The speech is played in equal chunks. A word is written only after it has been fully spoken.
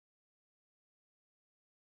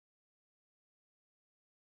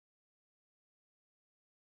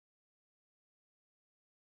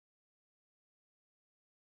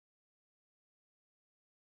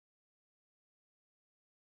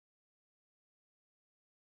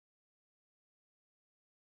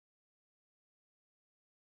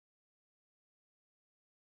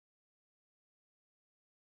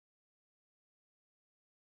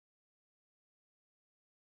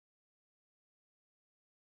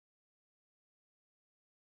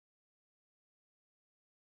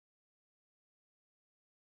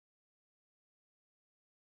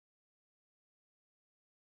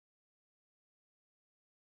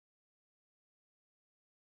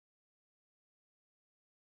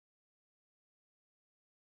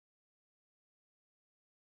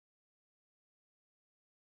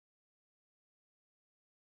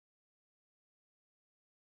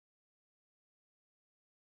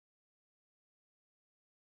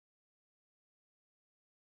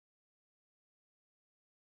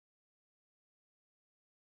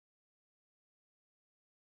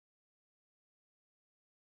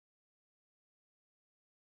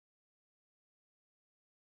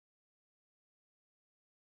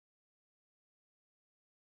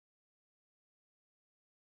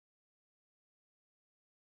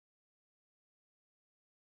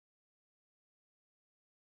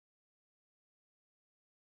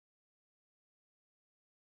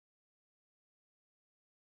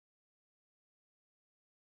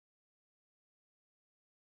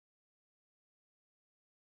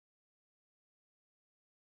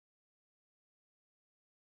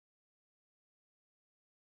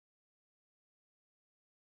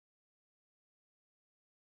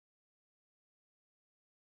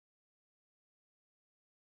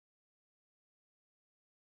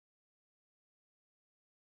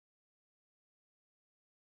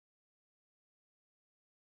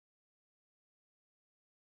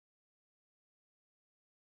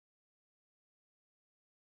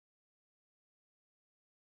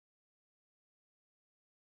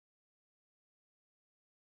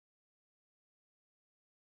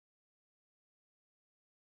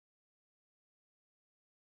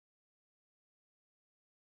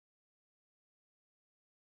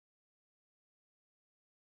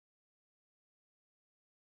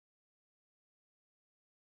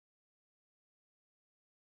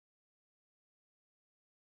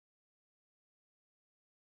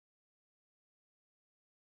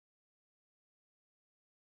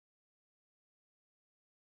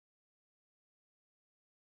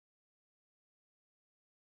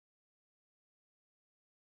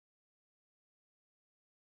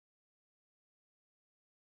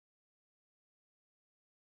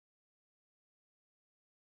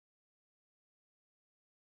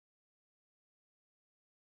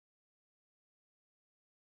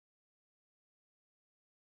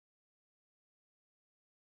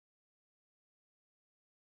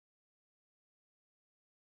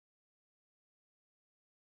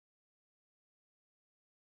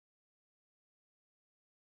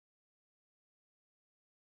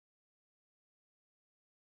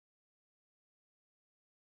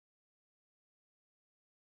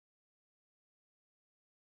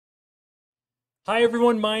Hi,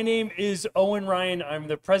 everyone. My name is Owen Ryan. I'm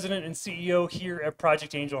the president and CEO here at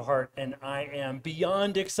Project Angel Heart, and I am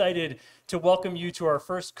beyond excited to welcome you to our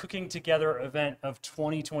first Cooking Together event of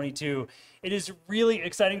 2022. It is really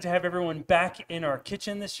exciting to have everyone back in our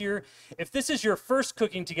kitchen this year. If this is your first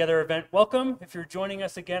Cooking Together event, welcome. If you're joining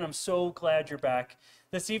us again, I'm so glad you're back.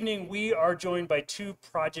 This evening, we are joined by two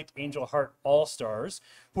Project Angel Heart All-Stars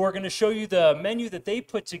who are going to show you the menu that they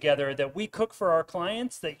put together that we cook for our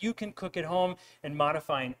clients that you can cook at home and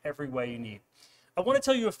modify in every way you need. I want to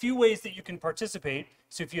tell you a few ways that you can participate.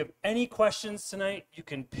 So if you have any questions tonight, you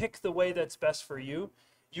can pick the way that's best for you.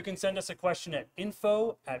 You can send us a question at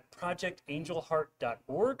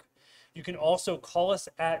info@projectangelheart.org. You can also call us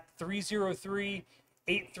at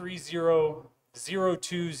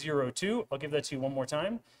 303-830-0202. I'll give that to you one more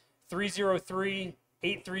time.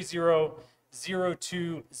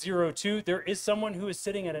 303-830-0202. There is someone who is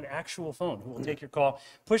sitting at an actual phone who will take your call.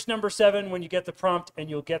 Push number 7 when you get the prompt and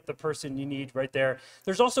you'll get the person you need right there.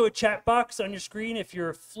 There's also a chat box on your screen. If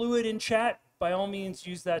you're fluid in chat, by all means,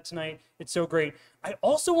 use that tonight. It's so great. I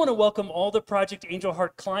also want to welcome all the Project Angel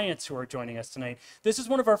Heart clients who are joining us tonight. This is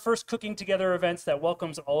one of our first Cooking Together events that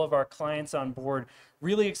welcomes all of our clients on board.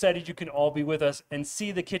 Really excited you can all be with us and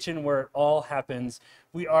see the kitchen where it all happens.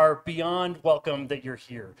 We are beyond welcome that you're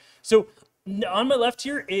here. So on my left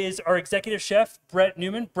here is our executive chef, Brett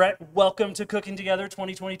Newman. Brett, welcome to Cooking Together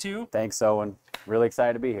 2022. Thanks, Owen. Really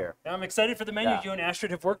excited to be here. I'm excited for the menu you and Astrid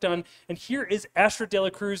have worked on. And here is Astrid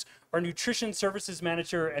Cruz, our nutrition services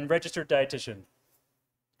manager and registered dietitian.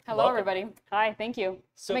 Hello, everybody. Hi, thank you.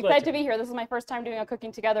 I'm excited to be here. This is my first time doing a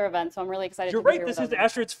Cooking Together event, so I'm really excited to be here. You're right. This is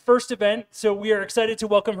Astrid's first event, so we are excited to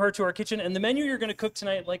welcome her to our kitchen. And the menu you're going to cook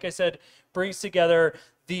tonight, like I said, brings together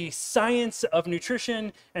the science of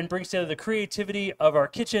nutrition and brings together the creativity of our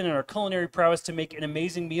kitchen and our culinary prowess to make an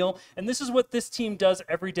amazing meal. And this is what this team does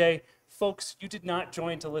every day. Folks, you did not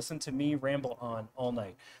join to listen to me ramble on all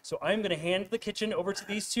night. So I'm going to hand the kitchen over to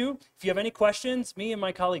these two. If you have any questions, me and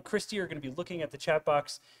my colleague Christy are going to be looking at the chat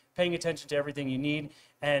box, paying attention to everything you need.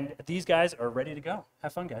 And these guys are ready to go.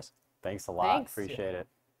 Have fun, guys. Thanks a lot. Thanks. Appreciate it.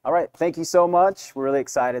 All right. Thank you so much. We're really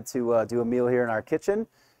excited to do a meal here in our kitchen.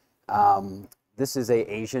 This is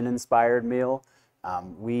a Asian-inspired meal.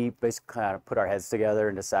 We basically kind of put our heads together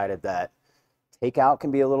and decided that takeout can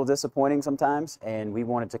be a little disappointing sometimes, and we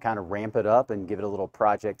wanted to kind of ramp it up and give it a little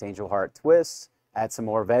Project Angel Heart twist, add some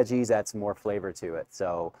more veggies, add some more flavor to it.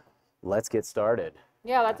 So let's get started.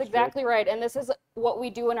 Yeah, that's exactly right. And this is what we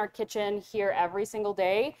do in our kitchen here every single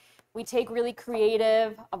day. We take really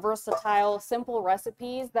creative, versatile, simple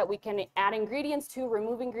recipes that we can add ingredients to,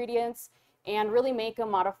 remove ingredients, and really make them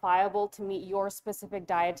modifiable to meet your specific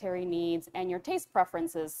dietary needs and your taste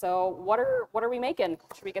preferences. So what are we making?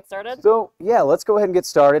 Should we get started? So yeah, let's go ahead and get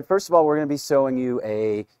started. First of all, we're going to be showing you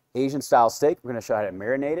a Asian style steak. We're going to show you how to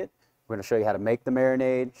marinate it. We're going to show you how to make the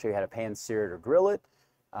marinade, show you how to pan sear it or grill it.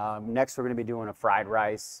 Next, we're going to be doing a fried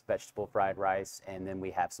rice, vegetable fried rice, and then we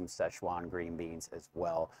have some Szechuan green beans as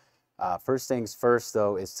well. First things first,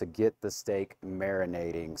 though, is to get the steak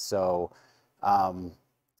marinating. So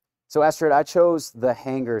Astrid, I chose the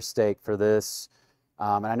hanger steak for this,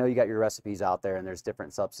 and I know you got your recipes out there and there's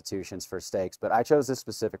different substitutions for steaks, but I chose this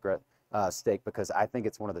specific steak because I think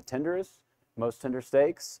it's one of the tenderest, most tender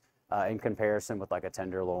steaks in comparison with like a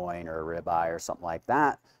tenderloin or a ribeye or something like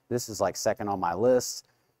that. This is like second on my list.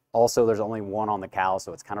 Also, there's only one on the cow,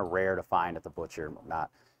 so it's kind of rare to find at the butcher and whatnot.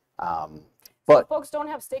 So if folks don't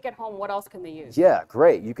have steak at home, what else can they use? Yeah,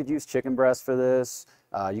 great. You could use chicken breast for this.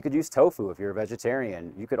 You could use tofu if you're a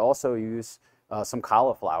vegetarian. You could also use some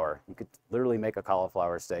cauliflower. You could literally make a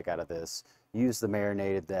cauliflower steak out of this. Use the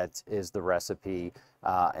marinated that is the recipe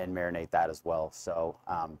and marinate that as well. So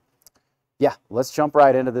yeah, let's jump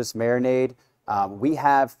right into this marinade. I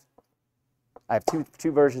have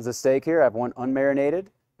two versions of steak here. I have one unmarinated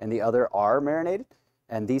and the other are marinated.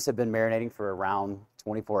 And these have been marinating for around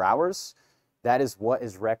 24 hours. That is what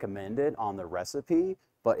is recommended on the recipe,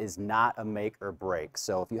 but is not a make or break.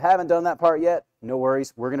 So if you haven't done that part yet, no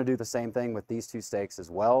worries. We're gonna do the same thing with these two steaks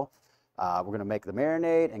as well. We're gonna make the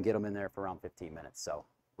marinade and get them in there for around 15 minutes. So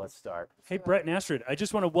let's start. Hey, Brett and Astrid, I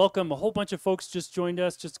just want to welcome a whole bunch of folks just joined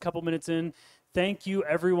us just a couple minutes in. Thank you,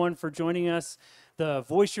 everyone, for joining us. The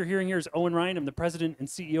voice you're hearing here is Owen Ryan. I'm the president and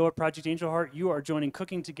CEO of Project Angel Heart. You are joining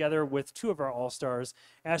Cooking Together with two of our all-stars,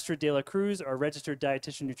 Astrid Cruz, our registered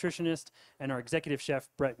dietitian nutritionist, and our executive chef,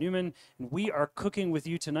 Brett Newman. And we are cooking with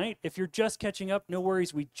you tonight. If you're just catching up, no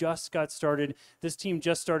worries. We just got started. This team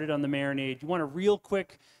just started on the marinade. You want a real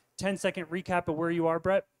quick 10-second recap of where you are,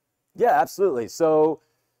 Brett? Yeah, absolutely. So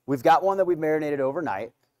we've got one that we've marinated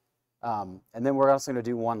overnight. And then we're also going to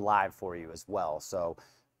do one live for you as well. So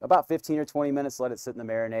about 15 or 20 minutes, let it sit in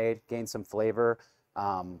the marinade, gain some flavor.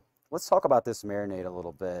 Let's talk about this marinade a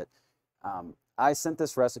little bit. I sent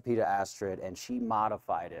this recipe to Astrid and she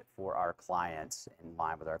modified it for our clients, in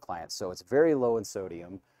line with our clients. So it's very low in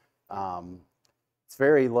sodium. It's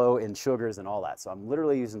very low in sugars and all that. So I'm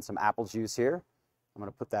literally using some apple juice here. I'm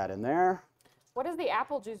gonna put that in there. What does the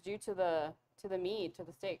apple juice do to the meat, to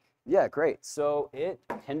the steak? Yeah, great. So it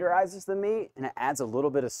tenderizes the meat and it adds a little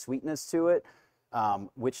bit of sweetness to it,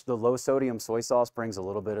 which the low sodium soy sauce brings a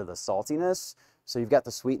little bit of the saltiness. So you've got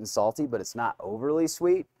the sweet and salty, but it's not overly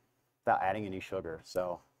sweet without adding any sugar.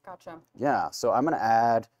 So Gotcha. yeah, so I'm gonna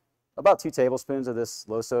add about 2 tablespoons of this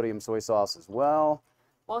low sodium soy sauce as well.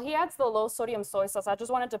 While he adds the low sodium soy sauce, I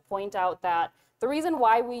just wanted to point out that the reason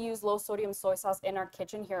why we use low sodium soy sauce in our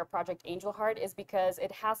kitchen here at Project Angel Heart is because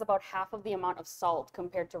it has about half of the amount of salt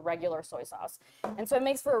compared to regular soy sauce. And so it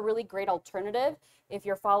makes for a really great alternative. If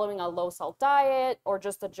you're following a low salt diet or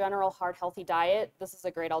just a general heart healthy diet, this is a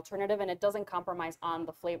great alternative and it doesn't compromise on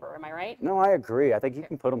the flavor. Am I right? No, I agree. I think you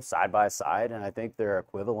can put them side by side and I think they're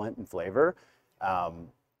equivalent in flavor.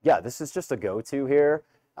 Yeah, this is just a go-to here.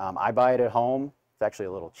 I buy it at home. It's actually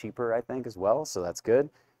a little cheaper, I think, as well, so that's good.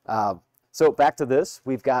 So back to this,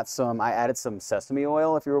 we've got I added some sesame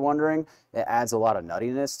oil, if you were wondering. It adds a lot of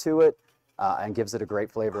nuttiness to it and gives it a great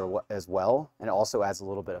flavor as well. And it also adds a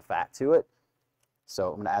little bit of fat to it.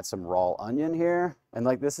 So I'm gonna add some raw onion here. And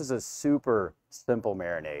like, this is a super simple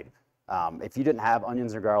marinade. If you didn't have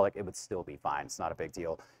onions or garlic, it would still be fine. It's not a big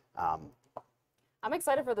deal. I'm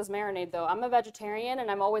excited for this marinade though. I'm a vegetarian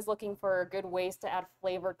and I'm always looking for good ways to add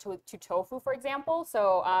flavor to tofu, for example.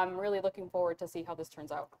 So I'm really looking forward to see how this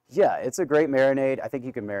turns out. Yeah, it's a great marinade. I think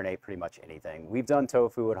you can marinate pretty much anything. We've done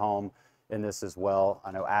tofu at home in this as well.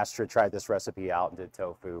 I know Astrid tried this recipe out and did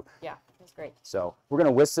tofu. Yeah, it's great. So we're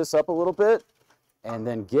gonna whisk this up a little bit and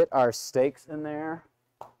then get our steaks in there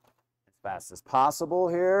as fast as possible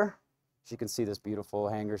here. As you can see, this beautiful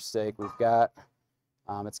hanger steak we've got.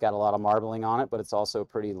 It's got a lot of marbling on it, but it's also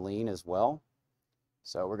pretty lean as well.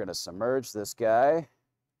 So we're gonna submerge this guy.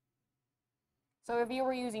 So if you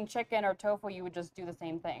were using chicken or tofu, you would just do the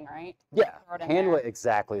same thing, right? Yeah, Throw it in handle there. it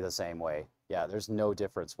exactly the same way. Yeah, there's no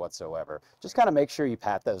difference whatsoever. Just kind of make sure you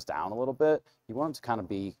pat those down a little bit. You want them to kind of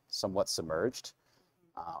be somewhat submerged.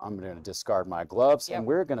 I'm gonna discard my gloves and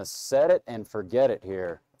we're gonna set it and forget it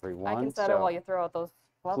here, everyone. I can set it while you throw out those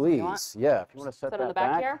gloves if you want. Please, yeah, if you wanna set Set it that in the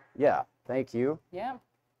back back. here? Yeah, thank you. Yeah.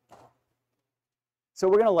 So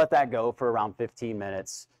we're gonna let that go for around 15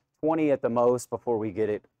 minutes, 20 at the most before we get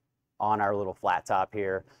it on our little flat top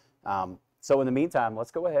here. So in the meantime,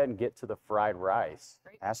 let's go ahead and get to the fried rice.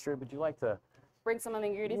 Great. Astrid, would you like to? Bring some of the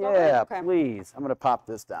ingredients over? Yeah, Okay. please. I'm gonna pop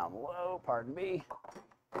this down low, pardon me.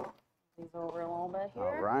 These over a little bit here.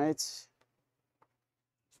 All right. As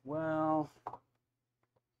well.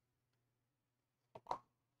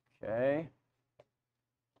 Okay.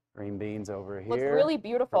 Green beans over here. Looks really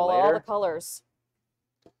beautiful, all later. the colors.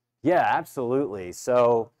 Yeah, absolutely.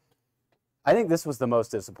 So I think this was the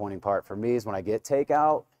most disappointing part for me is when I get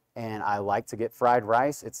takeout and I like to get fried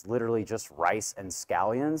rice. It's literally just rice and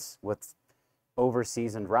scallions with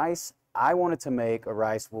over-seasoned rice. I wanted to make a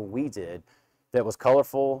rice, well, we did, that was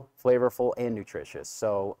colorful, flavorful, and nutritious.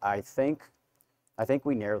 So I think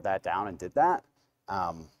we narrowed that down and did that.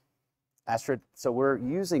 Astrid, so we're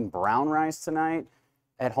using brown rice tonight.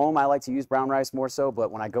 At home, I like to use brown rice more so,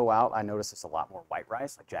 but when I go out, I notice it's a lot more white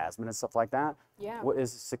rice, like jasmine and stuff like that. Yeah. What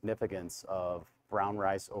is the significance of brown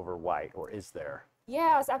rice over white, or is there?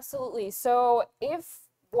 Yes, absolutely. So if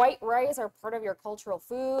white rice are part of your cultural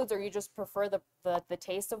foods or you just prefer the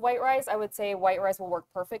taste of white rice, I would say white rice will work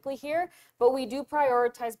perfectly here. But we do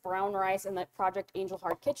prioritize brown rice in the Project Angel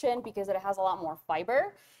Heart Kitchen because it has a lot more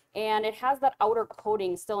fiber and it has that outer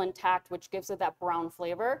coating still intact, which gives it that brown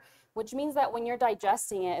flavor, which means that when you're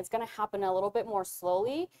digesting it, it's going to happen a little bit more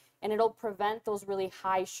slowly and it'll prevent those really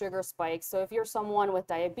high sugar spikes. So if you're someone with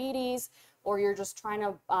diabetes or you're just trying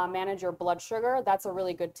to manage your blood sugar, that's a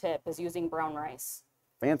really good tip, is using brown rice.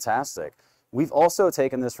 Fantastic. We've also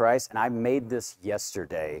taken this rice, and I made this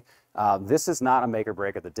yesterday. This is not a make or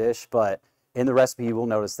break of the dish, but in the recipe, you will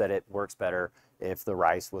notice that it works better if the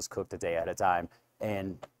rice was cooked a day at a time.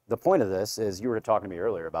 And the point of this is, you were talking to me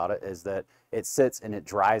earlier about it, is that it sits and it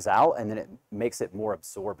dries out, and then it makes it more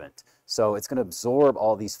absorbent. So it's going to absorb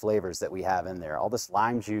all these flavors that we have in there, all this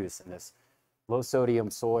lime juice and this low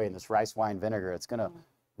sodium soy and this rice wine vinegar. It's going to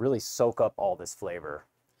really soak up all this flavor.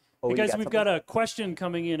 Oh, Hey guys, we've got a question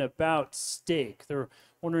coming in about steak. They're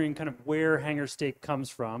wondering kind of where hanger steak comes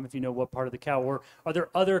from, if you know what part of the cow, or are there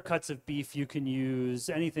other cuts of beef you can use,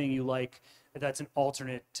 anything you like that's an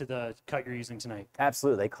alternate to the cut you're using tonight?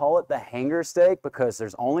 Absolutely. They call it the hanger steak because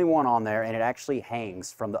there's only one on there, and it actually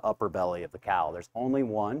hangs from the upper belly of the cow. There's only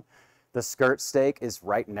one. The skirt steak is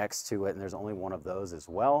right next to it, and there's only one of those as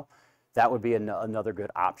well. That would be another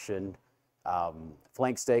good option.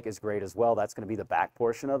 Flank steak is great as well. That's going to be the back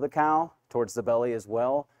portion of the cow towards the belly as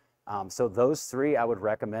well. So those three I would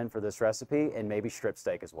recommend for this recipe, and maybe strip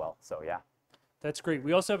steak as well. So yeah. That's great.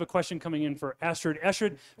 We also have a question coming in for Astrid.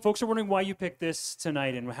 Astrid, folks are wondering why you picked this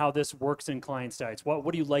tonight and how this works in clients' diets.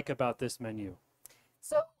 What do you like about this menu?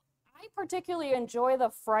 So I particularly enjoy the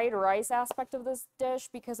fried rice aspect of this dish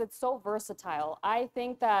because it's so versatile. I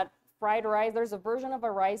think that fried rice, there's a version of a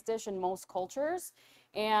rice dish in most cultures,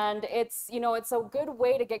 and it's, you know, it's a good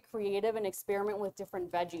way to get creative and experiment with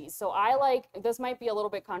different veggies. So I like, this might be a little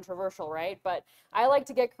bit controversial, right? But I like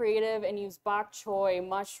to get creative and use bok choy,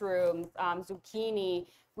 mushrooms, zucchini.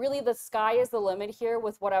 Really, the sky is the limit here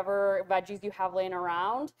with whatever veggies you have laying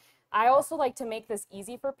around. I also like to make this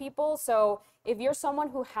easy for people. So if you're someone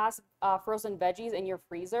who has frozen veggies in your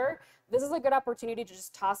freezer, this is a good opportunity to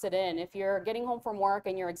just toss it in. If you're getting home from work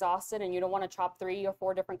and you're exhausted and you don't want to chop 3 or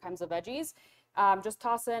 4 different kinds of veggies, just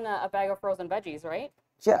toss in a bag of frozen veggies, right?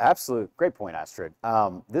 Yeah, absolutely. Great point, Astrid.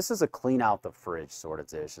 This is a clean out the fridge sort of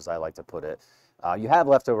dish, as I like to put it. You have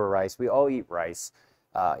leftover rice. We all eat rice.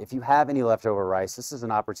 If you have any leftover rice, this is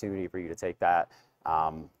an opportunity for you to take that.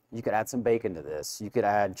 You could add some bacon to this. You could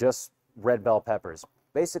add just red bell peppers.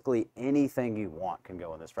 Basically anything you want can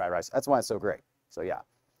go in this fried rice. That's why it's so great. So yeah.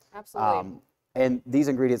 Absolutely. And these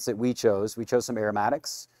ingredients that we chose some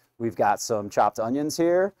aromatics. We've got some chopped onions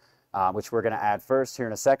here, which we're going to add first here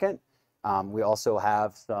in a second. We also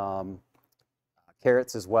have some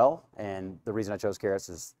carrots as well. And the reason I chose carrots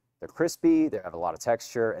is they're crispy, they have a lot of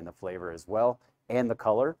texture and the flavor as well, and the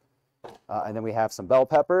color. And then we have some bell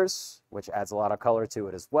peppers, which adds a lot of color to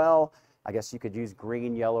it as well. I guess you could use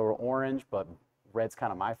green, yellow, or orange, but red's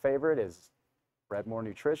kind of my favorite. Is red more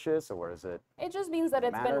nutritious, or is it? It just means that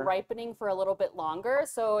it's been ripening for a little bit longer.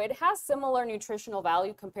 So it has similar nutritional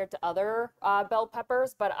value compared to other bell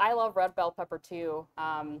peppers, but I love red bell pepper too.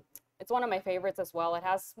 It's one of my favorites as well. It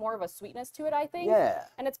has more of a sweetness to it, I think. Yeah.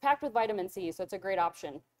 And it's packed with vitamin C, so it's a great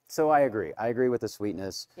option. So I agree. I agree with the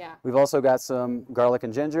sweetness. Yeah. We've also got some garlic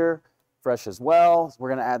and ginger, fresh as well. We're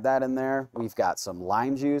going to add that in there. We've got some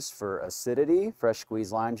lime juice for acidity, fresh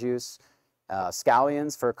squeezed lime juice.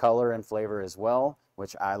 Scallions for color and flavor as well,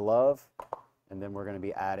 which I love. And then we're going to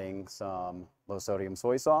be adding some low sodium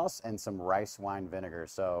soy sauce and some rice wine vinegar.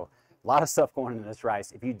 So a lot of stuff going in this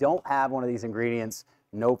rice. If you don't have one of these ingredients,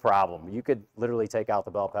 no problem. You could literally take out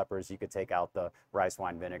the bell peppers. You could take out the rice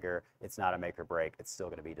wine vinegar. It's not a make or break. It's still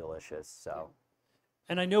going to be delicious. So.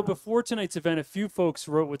 And I know before tonight's event, a few folks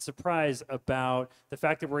wrote with surprise about the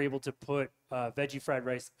fact that we're able to put veggie fried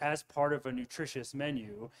rice as part of a nutritious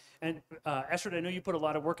menu. And Astrid, I know you put a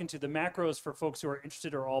lot of work into the macros. For folks who are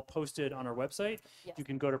interested are all posted on our website. Yes. You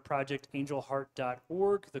can go to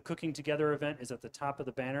projectangelheart.org. The Cooking Together event is at the top of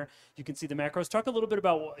the banner. You can see the macros. Talk a little bit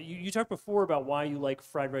about, you talked before about why you like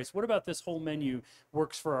fried rice. What about this whole menu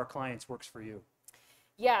works for our clients, works for you?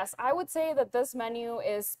 Yes, I would say that this menu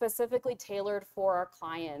is specifically tailored for our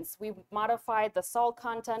clients. We've modified the salt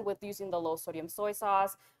content with using the low sodium soy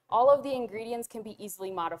sauce. All of the ingredients can be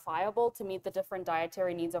easily modifiable to meet the different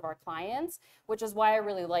dietary needs of our clients, which is why I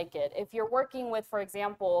really like it. If you're working with, for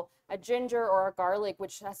example, a ginger or a garlic,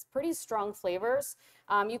 which has pretty strong flavors,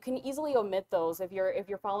 you can easily omit those if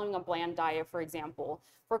you're following a bland diet, for example.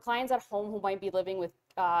 For clients at home who might be living with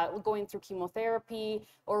going through chemotherapy,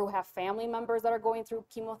 or who have family members that are going through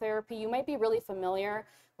chemotherapy, you might be really familiar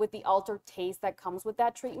with the altered taste that comes with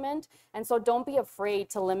that treatment. And so don't be afraid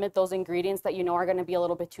to limit those ingredients that you know are going to be a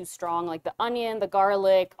little bit too strong, like the onion, the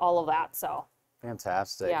garlic, all of that. So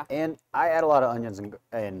fantastic. Yeah. And I add a lot of onions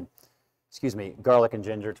and garlic and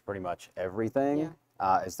ginger to pretty much everything.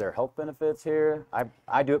 Yeah. Is there health benefits here?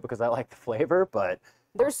 I do it because I like the flavor, but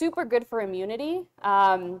they're super good for immunity.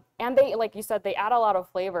 And they, like you said, they add a lot of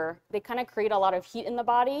flavor. They kind of create a lot of heat in the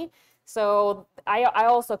body. So I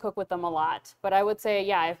also cook with them a lot. But I would say,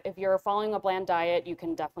 yeah, if you're following a bland diet, you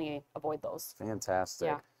can definitely avoid those. Fantastic.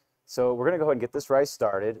 Yeah. So we're going to go ahead and get this rice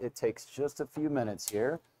started. It takes just a few minutes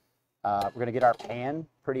here. We're going to get our pan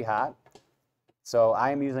pretty hot. So I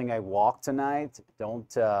am using a wok tonight.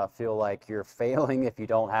 Don't feel like you're failing if you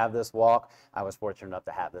don't have this wok. I was fortunate enough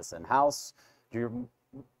to have this in-house. You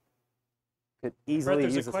could easily Brett,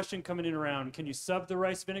 there's use a question coming in around. Can you sub the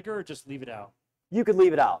rice vinegar or just leave it out? You could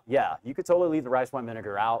leave it out. Yeah, you could totally leave the rice wine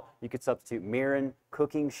vinegar out. You could substitute mirin,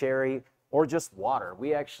 cooking sherry, or just water.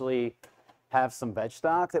 We actually have some veg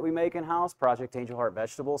stock that we make in-house, Project Angel Heart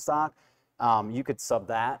vegetable stock. You could sub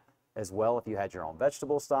that as well if you had your own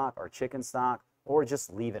vegetable stock or chicken stock, or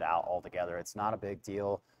just leave it out altogether. It's not a big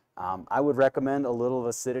deal. I would recommend a little of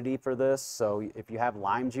acidity for this. So if you have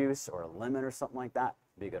lime juice or a lemon or something like that,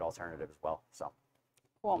 it'd be a good alternative as well. So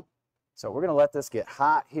Cool. So we're gonna let this get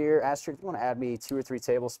hot here. Astrid, if you wanna add me 2 or 3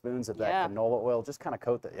 tablespoons of that canola oil, just kind of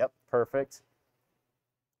coat that. Yep, perfect. Is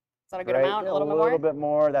that a good amount? A little bit more? A little bit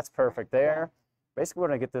more, that's perfect there. Basically, we're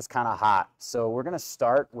gonna get this kind of hot. So we're gonna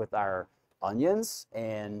start with our onions,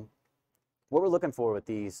 and what we're looking for with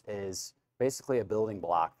these is basically a building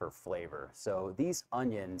block for flavor. So these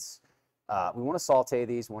onions, we wanna saute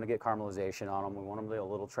these, we wanna get caramelization on them, we want them to be a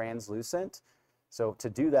little translucent. So to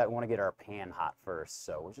do that, we want to get our pan hot first.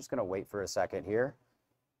 So we're just going to wait for a second here.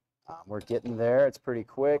 We're getting there. It's pretty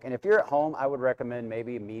quick. And if you're at home, I would recommend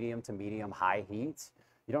maybe medium to medium high heat.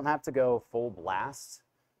 You don't have to go full blast.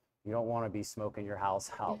 You don't want to be smoking your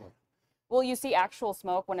house out. Will you see actual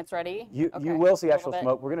smoke when it's ready? You will see actual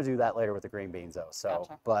smoke. We're going to do that later with the green beans though. So,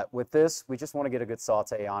 Gotcha. But with this, we just want to get a good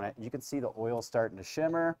saute on it. You can see the oil starting to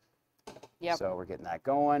shimmer. Yep. So we're getting that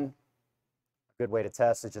going. Good way to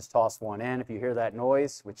test is just toss one in. If you hear that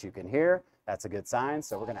noise, which you can hear, that's a good sign.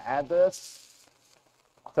 So we're going to add this.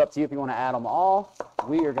 It's up to you if you want to add them all.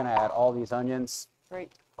 We are going to add all these onions.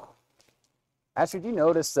 Great. Astrid, you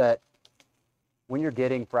notice that when you're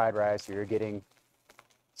getting fried rice or you're getting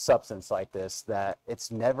substance like this, that it's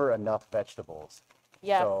never enough vegetables.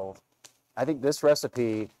 Yeah. So I think this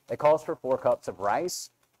recipe, it calls for 4 cups of rice.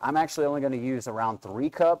 I'm actually only going to use around 3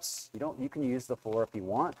 cups. You can use the 4 if you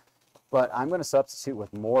want. But I'm going to substitute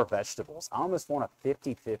with more vegetables. I almost want a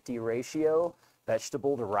 50-50 ratio,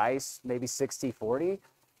 vegetable to rice, maybe 60-40.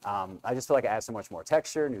 I just feel like it adds so much more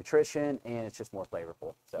texture, nutrition, and it's just more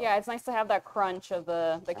flavorful. So. Yeah, it's nice to have that crunch of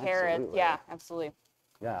the carrot. Yeah, absolutely.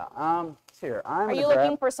 Yeah. Here, Are you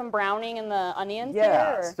looking for some browning in the onions?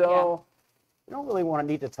 Yeah. Here, So you don't really want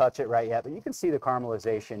to need to touch it right yet, but you can see the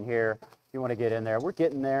caramelization here. If you want to get in there, we're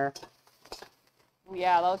getting there.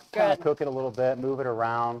 Yeah, that looks Kind of good. cook it a little bit, move it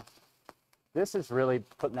around. This is really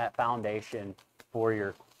putting that foundation for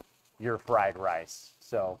your fried rice.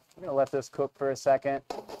 So I'm gonna let this cook for a second.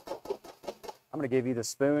 I'm gonna give you the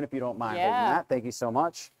spoon if you don't mind holding that. Thank you so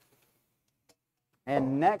much.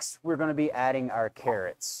 And next we're gonna be adding our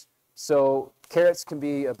carrots. So carrots can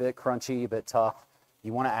be a bit crunchy, a bit tough.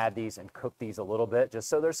 You wanna add these and cook these a little bit just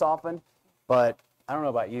so they're softened. But I don't know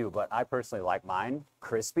about you, but I personally like mine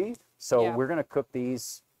crispy. So we're gonna cook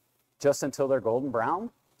these just until they're golden brown.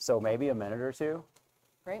 So maybe a minute or 2.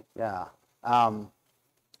 Great. Yeah.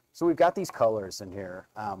 So we've got these colors in here.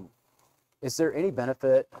 Is there any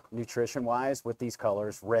benefit nutrition-wise with these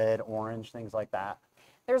colors, red, orange, things like that?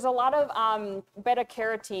 There's a lot of beta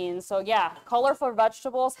carotene. So yeah, colorful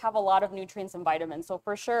vegetables have a lot of nutrients and vitamins. So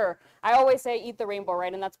for sure, I always say eat the rainbow,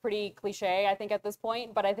 right? And that's pretty cliche, I think, at this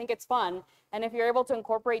point, but I think it's fun. And if you're able to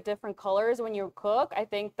incorporate different colors when you cook, I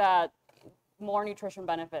think that more nutrition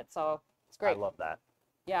benefits. So it's great. I love that.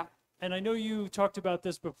 Yeah. And I know you talked about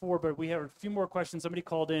this before, but we have a few more questions. Somebody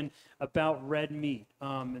called in about red meat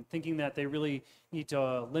and thinking that they really need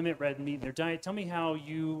to limit red meat in their diet. Tell me how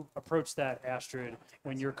you approach that, Astrid,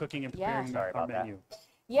 when you're cooking and preparing our menu.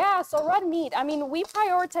 Yeah, so red meat. I mean, we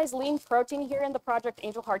prioritize lean protein here in the Project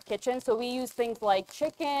Angel Heart Kitchen. So we use things like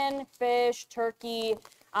chicken, fish, turkey.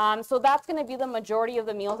 So that's going to be the majority of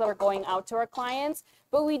the meals that are going out to our clients.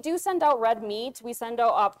 But we do send out red meat. We send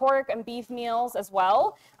out pork and beef meals as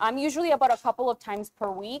well, usually about a couple of times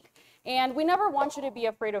per week. And we never want you to be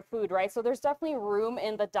afraid of food, right? So there's definitely room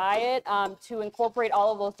in the diet to incorporate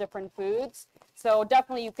all of those different foods. So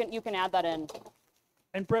definitely you can add that in.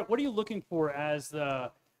 And Brett, what are you looking for as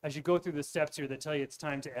you go through the steps here that tell you it's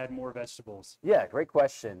time to add more vegetables? Yeah, great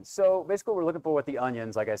question. So basically what we're looking for with the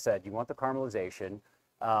onions, like I said, you want the caramelization.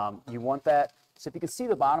 You want that. So if you can see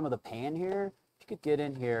the bottom of the pan here, if you could get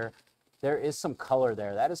in here, there is some color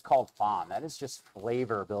there. That is called fond. That is just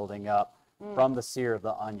flavor building up from the sear of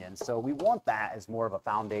the onion. So we want that as more of a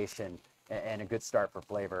foundation and a good start for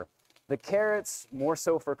flavor. The carrots, more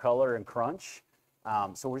so for color and crunch.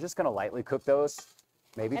 So we're just gonna lightly cook those.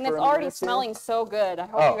 Maybe and for it's a minute already or 2. smelling so good. I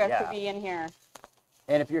hope you guys could be in here.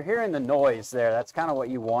 And if you're hearing the noise there, that's kind of what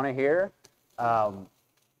you want to hear.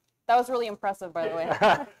 That was really impressive, by the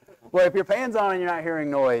way. Well, if your pan's on and you're not hearing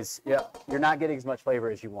noise, you're not getting as much flavor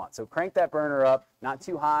as you want. So crank that burner up, not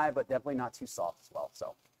too high, but definitely not too soft as well.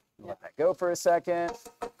 So let that go for a second.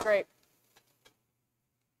 Great.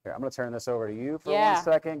 Here, I'm going to turn this over to you for 1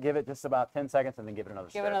 second. Give it just about 10 seconds and then give it another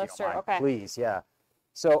stir. Give it another stir, okay. Please, yeah.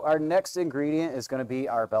 So our next ingredient is going to be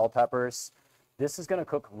our bell peppers. this is going to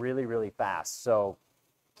cook really, really fast. So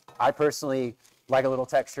I personally like a little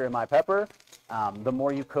texture in my pepper. The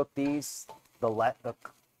more you cook these, the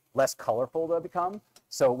less colorful they'll become.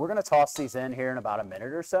 So we're going to toss these in here in about a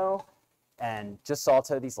minute or so and just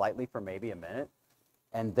saute these lightly for maybe a minute.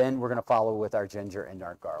 And then we're going to follow with our ginger and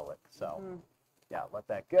our garlic. So yeah, let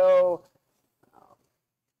that go.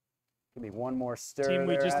 Give me one more stir. Team,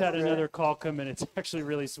 we there, just had Astrid. another call come in. It's actually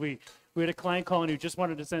really sweet. We had a client calling who just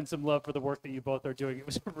wanted to send some love for the work that you both are doing. It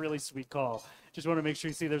was a really sweet call. Just want to make sure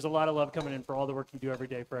you see there's a lot of love coming in for all the work you do every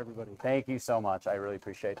day for everybody. Thank you so much. I really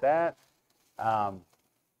appreciate that.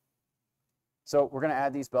 So we're going to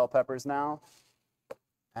add these bell peppers now.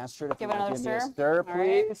 Astrid, if you want to give me a stir,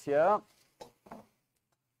 please. Yeah.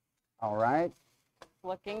 All right.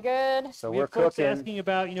 Looking good. So We we're have folks cooking. asking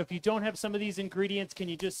about, if you don't have some of these ingredients, can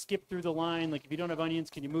you just skip through the line? Like if you don't have onions,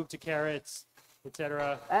 can you move to carrots,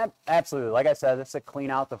 etc.? Absolutely. Like I said, it's a clean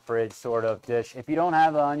out the fridge sort of dish. If you don't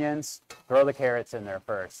have the onions, throw the carrots in there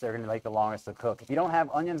first. They're going to take the longest to cook. If you don't have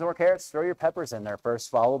onions or carrots, throw your peppers in there first,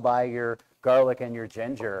 followed by your garlic and your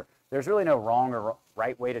ginger. There's really no wrong or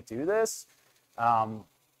right way to do this.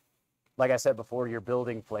 Like I said before, you're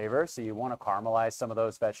building flavor, so you want to caramelize some of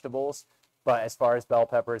those vegetables. But as far as bell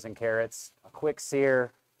peppers and carrots, a quick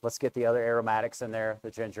sear. Let's get the other aromatics in there, the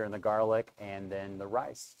ginger and the garlic, and then the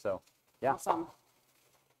rice. So, yeah. Awesome.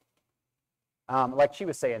 Like she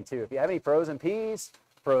was saying too, if you have any frozen peas,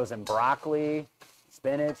 frozen broccoli,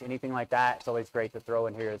 spinach, anything like that, it's always great to throw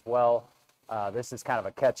in here as well. This is kind of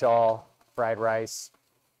a catch-all fried rice.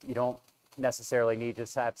 You don't necessarily need to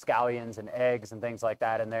just have scallions and eggs and things like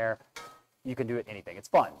that in there. You can do it anything. It's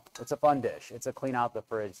fun. It's a fun dish. It's a clean out the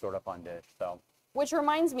fridge sort of fun dish. So. Which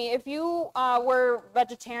reminds me, if you were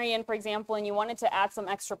vegetarian, for example, and you wanted to add some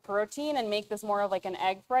extra protein and make this more of like an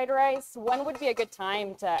egg fried rice, when would be a good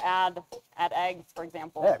time to add eggs, for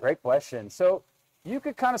example? Yeah, great question. So you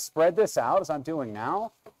could kind of spread this out as I'm doing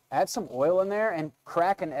now. Add some oil in there and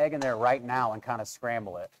crack an egg in there right now and kind of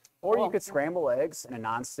scramble it. Or you could scramble eggs in a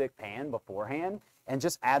nonstick pan beforehand and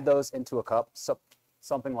just add those into a cup,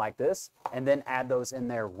 something like this, and then add those in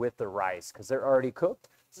there with the rice because they're already cooked,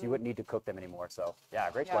 so you wouldn't need to cook them anymore. So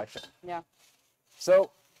yeah, great question. Yeah.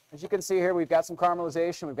 So as you can see here, we've got some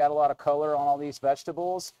caramelization. We've got a lot of color on all these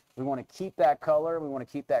vegetables. We want to keep that color. We want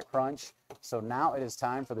to keep that crunch. So now it is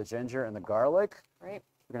time for the ginger and the garlic. Great.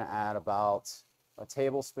 We're going to add about a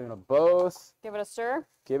tablespoon of both. Give it a stir.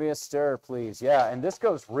 Give me a stir, please. Yeah, and this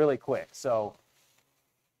goes really quick. So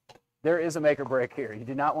there is a make or break here. You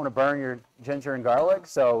do not want to burn your ginger and garlic,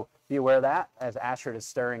 so be aware of that. As Astrid is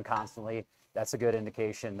stirring constantly, that's a good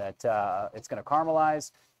indication that it's going to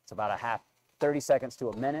caramelize. It's about 30 seconds to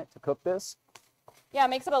a minute to cook this. Yeah, it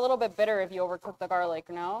makes it a little bit bitter if you overcook the garlic,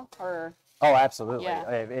 no? Or Oh, absolutely. Yeah.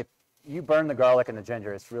 If you burn the garlic and the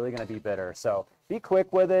ginger, it's really going to be bitter. So be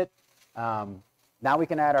quick with it. Now we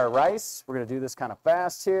can add our rice. We're going to do this kind of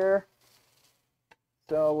fast here.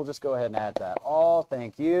 So we'll just go ahead and add that all.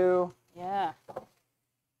 Thank you. yeah,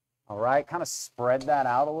 All right, kind of spread that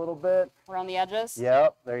out a little bit. around the edges.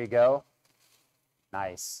 Yep, there you go.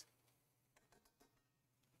 Nice.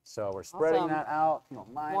 So we're spreading Awesome. that out. If you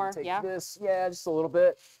don't mind, More, take yeah. this. Yeah, just a little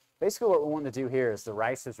bit. Basically what we want to do here is the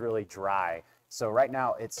rice is really dry. So right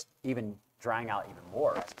now it's even drying out even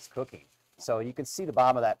more as it's cooking. So you can see the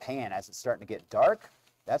bottom of that pan as it's starting to get dark.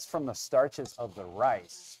 That's from the starches of the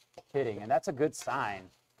rice hitting, and that's a good sign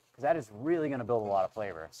because that is really going to build a lot of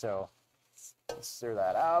flavor. So let's stir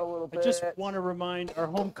that out a little bit. I just want to remind our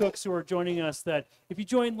home cooks who are joining us that if you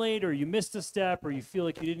joined late or you missed a step or you feel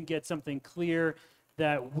like you didn't get something clear,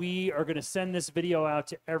 that we are going to send this video out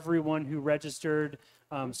to everyone who registered.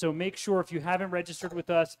 So make sure if you haven't registered with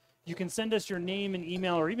us, you can send us your name and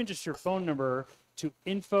email or even just your phone number to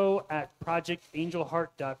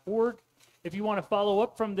info@projectangelheart.org. If you want to follow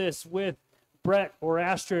up from this with Brett or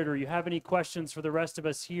Astrid, or you have any questions for the rest of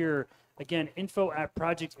us here, again,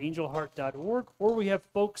 info@projectangelheart.org, or we have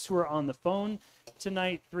folks who are on the phone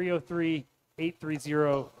tonight,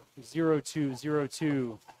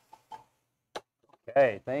 303-830-0202.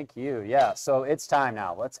 Okay, thank you. Yeah, so it's time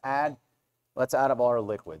now. Let's add up all our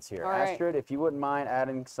liquids here. All right. Astrid, if you wouldn't mind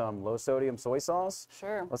adding some low sodium soy sauce.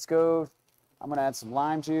 Sure. Let's go, I'm gonna add some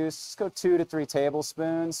lime juice. Let's go 2 to 3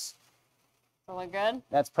 tablespoons. Does that look good?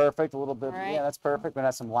 That's perfect, a little bit, All right. yeah, that's perfect. We're gonna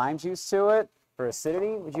add some lime juice to it for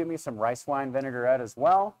acidity. Would you give me some rice wine vinaigrette as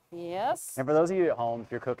well? Yes. And for those of you at home,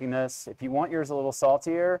 if you're cooking this, if you want yours a little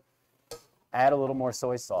saltier, add a little more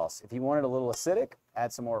soy sauce. If you want it a little acidic,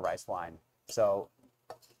 add some more rice wine. So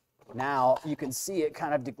now you can see it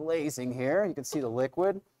kind of deglazing here. You can see the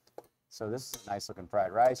liquid. So this is a nice looking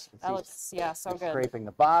fried rice. You can That see looks, yeah, so it's good. scraping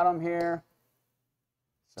the bottom here.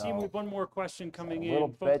 Team, we have one more question coming A little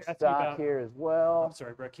in. veg Folks asking stock about, here as well. I'm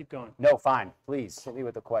sorry, Brett, keep going. No, fine. Please hit me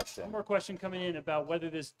with a One question. more question coming in about whether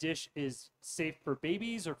this dish is safe for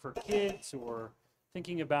babies or for kids, or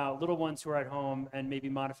thinking about little ones who are at home and maybe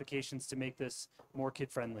modifications to make this more kid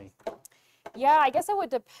friendly. Yeah, I guess it would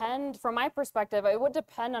depend, from my perspective, it would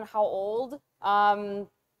depend on how old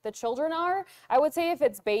the children are. I would say if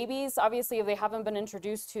it's babies, obviously if they haven't been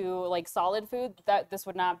introduced to like solid food, that this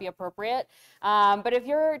would not be appropriate. But if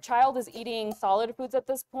your child is eating solid foods at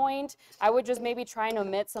this point, I would just maybe try and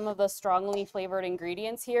omit some of the strongly flavored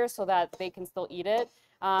ingredients here so that they can still eat it.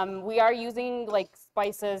 We are using like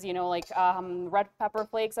spices, you know, like red pepper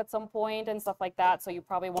flakes at some point and stuff like that. So you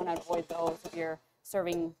probably want to avoid those if you're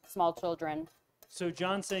serving small children. So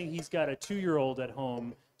John's saying he's got a 2-year-old at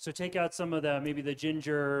home. So take out some of the, maybe the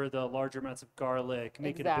ginger, the larger amounts of garlic,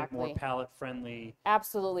 make it a bit more palate friendly.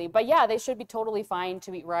 Absolutely. But yeah, they should be totally fine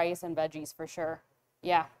to eat rice and veggies for sure.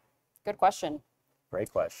 Yeah. Good question.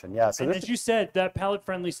 Great question. Yeah. So and as you said, that palate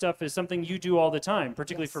friendly stuff is something you do all the time,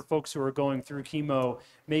 particularly for folks who are going through chemo,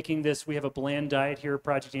 making this, we have a bland diet here at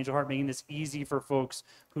Project Angel Heart, making this easy for folks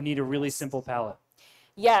who need a really simple palate.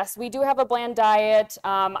 Yes, we do have a bland diet.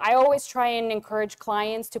 I always try and encourage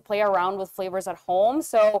clients to play around with flavors at home.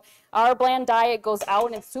 So our bland diet goes out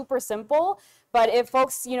and it's super simple. But if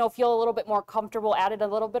folks, you know, feel a little bit more comfortable, added a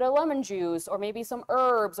little bit of lemon juice or maybe some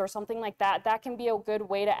herbs or something like that, that can be a good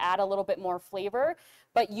way to add a little bit more flavor.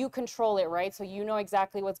 But you control it, right? So you know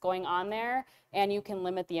exactly what's going on there and you can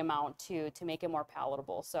limit the amount to make it more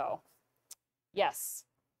palatable. So yes.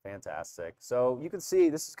 Fantastic. So you can see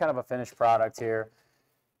this is kind of a finished product here.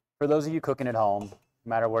 For those of you cooking at home, no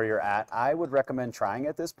matter where you're at, I would recommend trying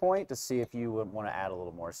at this point to see if you would want to add a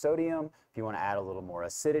little more sodium, if you want to add a little more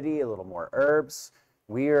acidity, a little more herbs.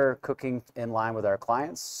 We are cooking in line with our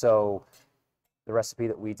clients, so the recipe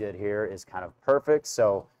that we did here is kind of perfect.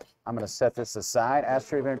 So I'm going to set this aside.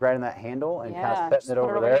 Astrid, you're going to grab in that handle and kind of setting it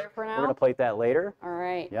over there. For now. We're going to plate that later. All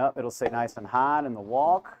right. Yep, it'll stay nice and hot in the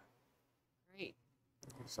wok. Great.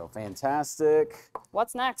 So fantastic.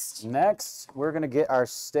 What's next? Next, we're going to get our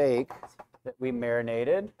steak that we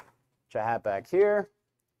marinated, which I have back here.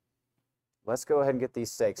 Let's go ahead and get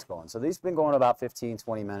these steaks going. So these have been going about 15,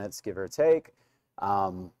 20 minutes, give or take.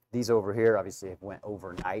 These over here obviously have went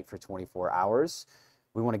overnight for 24 hours.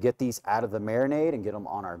 We want to get these out of the marinade and get them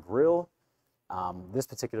on our grill. This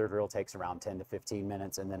particular grill takes around 10 to 15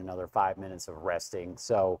 minutes and then another 5 minutes of resting.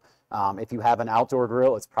 So if you have an outdoor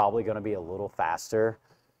grill, it's probably going to be a little faster.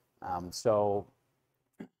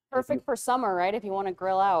 Perfect for summer, right? If you want to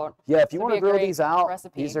grill out. Yeah, if you want to grill these out,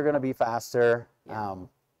 recipe. These are going to be faster. Yeah.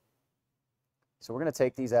 So we're going to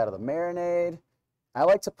take these out of the marinade. I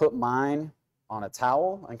like to put mine on a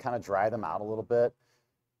towel and kind of dry them out a little bit.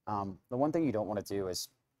 The one thing you don't want to do is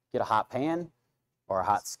get a hot pan or a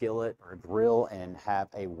hot skillet or a grill and have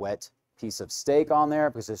a wet piece of steak on there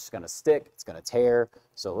because it's going to stick, it's going to tear.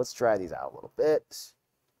 So let's dry these out a little bit.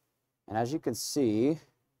 And as you can see,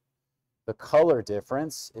 the color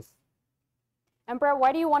difference. And Brett,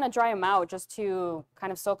 why do you want to dry them out? Just to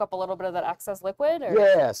kind of soak up a little bit of that excess liquid? Or?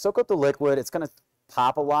 Yeah, soak up the liquid. It's going to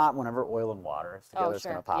pop a lot whenever oil and water is together. It's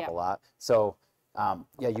going to pop a lot. So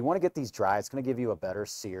yeah, you want to get these dry. It's going to give you a better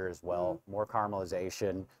sear as well, more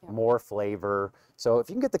caramelization, more flavor. So if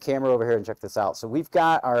you can get the camera over here and check this out. So we've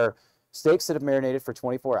got our steaks that have marinated for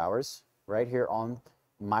 24 hours right here on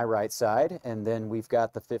my right side, and then we've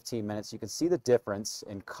got the 15 minutes. You can see the difference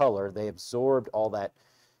in color. They absorbed all that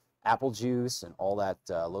apple juice and all that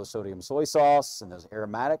low sodium soy sauce and those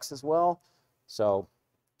aromatics as well. So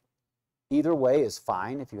either way is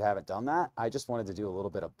fine if you haven't done that. I just wanted to do a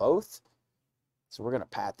little bit of both. So we're going to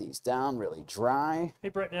pat these down really dry. Hey,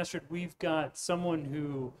 Brett and Astrid, we've got someone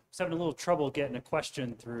who's having a little trouble getting a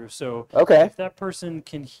question through. So if that person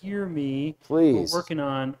can hear me, please. We're working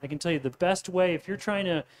on, I can tell you the best way, if you're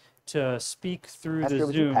trying to speak through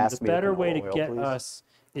the Zoom, the better way to get us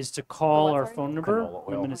is to call our phone number.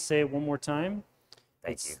 I'm going to say it one more time.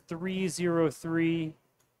 It's 303-830-0202,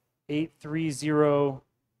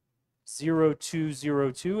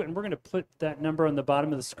 and we're going to put that number on the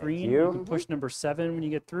bottom of the screen. You can push number 7 when you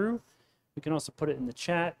get through. We can also put it in the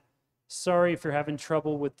chat. Sorry if you're having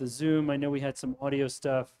trouble with the Zoom. I know we had some audio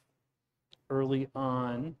stuff early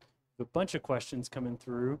on. A bunch of questions coming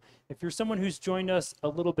through. If you're someone who's joined us a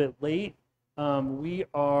little bit late, we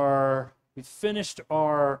finished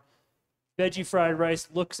our veggie fried rice.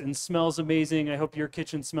 Looks and smells amazing. I hope your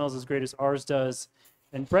kitchen smells as great as ours does.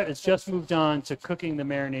 And Brett has just moved on to cooking the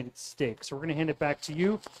marinated steak. So we're going to hand it back to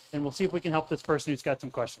you, and we'll see if we can help this person who's got some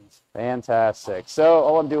questions. Fantastic. So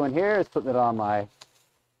all I'm doing here is putting it on my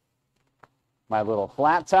little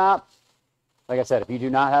flat top. like I said, if you do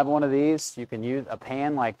not have one of these, you can use a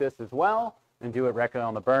pan like this as well and do it directly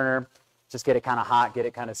on the burner. Just get it kind of hot, get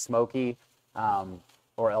it kind of smoky,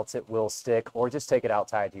 or else it will stick, or just take it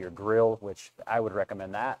outside to your grill, which I would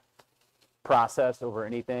recommend that process over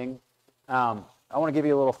anything. I want to give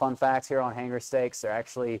you a little fun facts here on hanger steaks. They're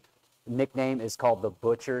actually, nickname is called the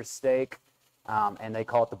butcher steak, and they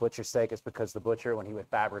call it the butcher steak is because the butcher, when he would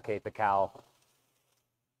fabricate the cow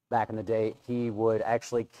back in the day, he would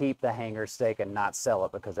actually keep the hanger steak and not sell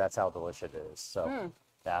it because that's how delicious it is. So,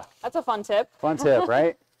 yeah. That's a fun tip. Fun tip,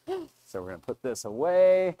 right? So we're going to put this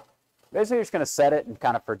away. Basically, you're just going to set it and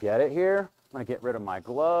kind of forget it here. I'm going to get rid of my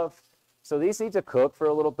glove. So these need to cook for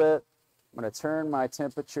a little bit. I'm going to turn my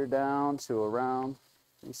temperature down to around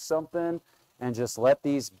something and just let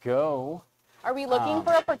these go. Are we looking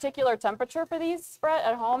for a particular temperature for these, Brett,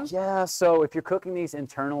 at home? Yeah, so if you're cooking these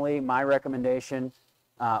internally, my recommendation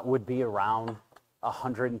would be around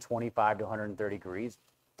 125 to 130 degrees,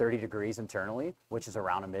 30 degrees internally, which is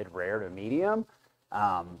around a mid-rare to medium.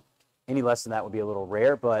 Any less than that would be a little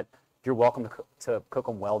rare, but you're welcome to cook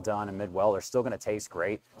them well done and mid-well. They're still going to taste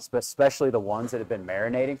great, especially the ones that have been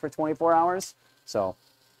marinating for 24 hours. So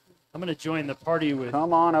I'm going to join the party with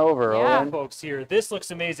come on over, Owen. folks here. This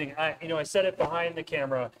looks amazing. I said it behind the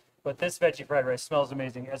camera, but this veggie fried rice smells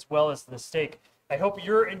amazing, as well as the steak. I hope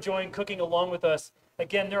you're enjoying cooking along with us.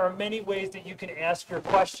 Again, there are many ways that you can ask your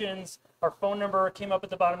questions. Our phone number came up at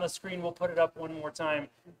the bottom of the screen. We'll put it up one more time,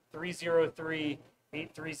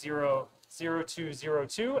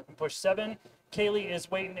 303-830-0202, and push 7. Kaylee is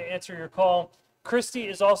waiting to answer your call. Christy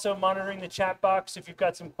is also monitoring the chat box if you've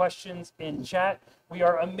got some questions in chat. We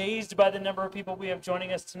are amazed by the number of people we have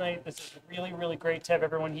joining us tonight. This is really, really great to have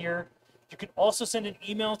everyone here. You can also send an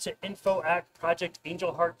email to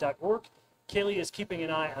info@projectangelheart.org. Kaylee is keeping an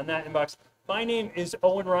eye on that inbox. My name is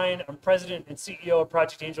Owen Ryan. I'm president and CEO of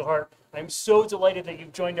Project Angel Heart. I'm so delighted that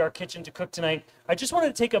you've joined our kitchen to cook tonight. I just wanted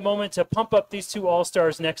to take a moment to pump up these two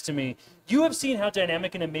all-stars next to me. You have seen how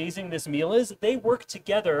dynamic and amazing this meal is. They work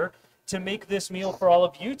together to make this meal for all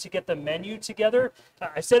of you, to get the menu together.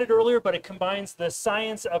 I said it earlier, but it combines the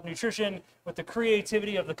science of nutrition with the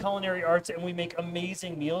creativity of the culinary arts, and we make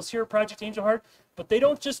amazing meals here at Project Angel Heart. But they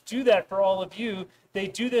don't just do that for all of you. They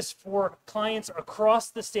do this for clients across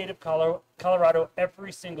the state of Colorado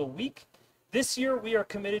every single week. This year, we are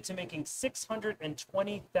committed to making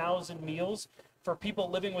 620,000 meals for people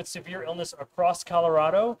living with severe illness across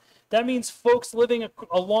Colorado. That means folks living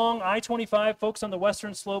along I-25, folks on the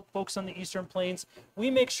western slope, folks on the eastern plains. We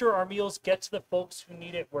make sure our meals get to the folks who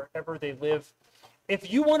need it wherever they live.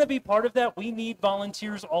 If you want to be part of that, we need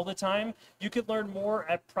volunteers all the time. You can learn more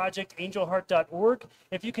at projectangelheart.org.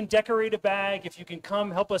 If you can decorate a bag, if you can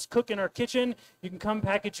come help us cook in our kitchen, you can come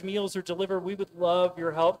package meals or deliver, we would love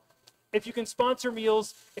your help. If you can sponsor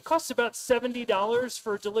meals, it costs about $70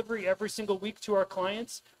 for delivery every single week to our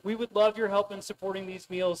clients. We would love your help in supporting these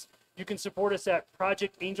meals. You can support us at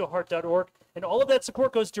projectangelheart.org. And all of that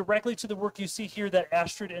support goes directly to the work you see here that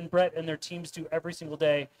Astrid and Brett and their teams do every single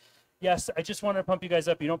day. Yes, I just wanted to pump you guys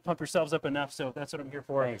up. You don't pump yourselves up enough, so that's what I'm here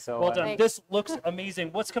for. Thanks, well done. Thanks. This looks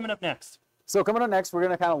amazing. What's coming up next? So coming up next, we're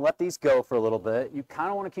going to kind of let these go for a little bit. You kind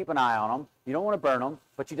of want to keep an eye on them. You don't want to burn them,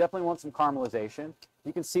 but you definitely want some caramelization.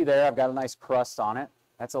 You can see there I've got a nice crust on it.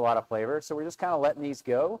 That's a lot of flavor. So we're just kind of letting these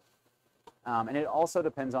go. And it also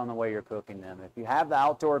depends on the way you're cooking them. If you have the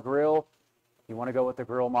outdoor grill, you want to go with the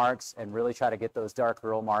grill marks and really try to get those dark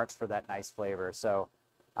grill marks for that nice flavor. So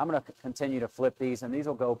I'm going to continue to flip these, and these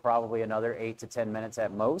will go probably another 8 to 10 minutes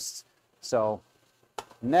at most. So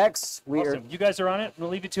next, Awesome. You guys are on it. We'll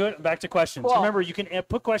leave you to it. Back to questions. Cool. Remember, you can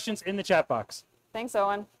put questions in the chat box. Thanks,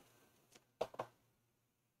 Owen.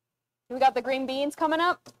 We got the green beans coming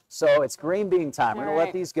up. So it's green bean time. We're All going to let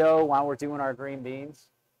right. these go while we're doing our green beans.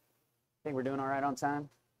 Think we're doing all right on time?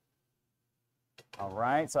 All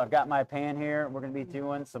right, so I've got my pan here. We're going to be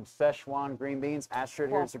doing some Szechuan green beans. Astrid,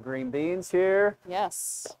 Cool. here's the green beans here.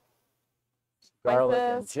 Yes. Garlic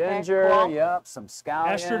and Spices. Okay, ginger. cool. Yep, some scallion.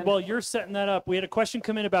 Astrid, while you're setting that up, we had a question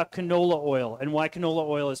come in about canola oil and why canola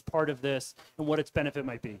oil is part of this and what its benefit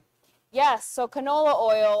might be. Yes, so canola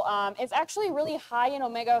oil is actually really high in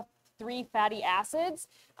omega-3 fatty acids.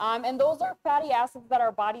 And those are fatty acids that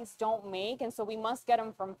our bodies don't make, and so we must get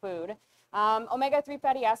them from food. Omega-3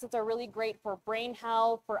 fatty acids are really great for brain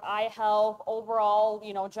health, for eye health, overall,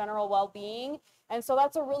 general well-being. And so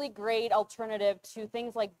that's a really great alternative to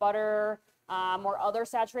things like butter or other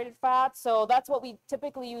saturated fats. So that's what we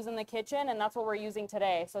typically use in the kitchen, and that's what we're using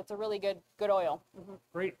today. So it's a really good oil. Mhm.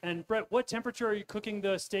 Great. And Brett, what temperature are you cooking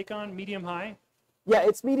the steak on? Medium, high? Yeah,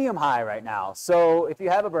 it's medium high right now. So if you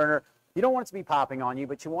have a burner, you don't want it to be popping on you,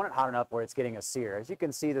 but you want it hot enough where it's getting a sear. As you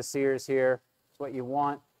can see the sears here, what you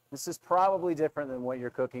want. This is probably different than what you're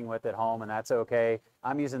cooking with at home, and that's okay.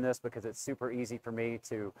 I'm using this because it's super easy for me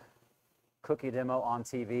to cook a demo on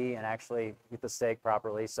TV and actually get the steak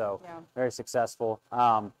properly, so very successful.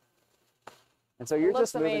 And so you're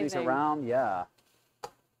just moving these around, yeah.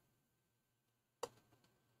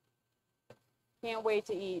 Can't wait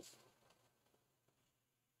to eat.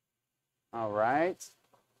 All right.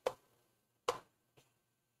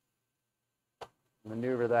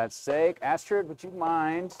 Maneuver that steak. Astrid, would you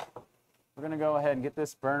mind? We're going to go ahead and get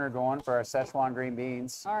this burner going for our Szechuan green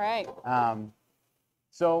beans. All right.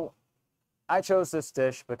 So I chose this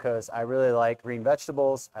dish because I really like green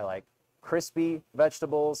vegetables. I like crispy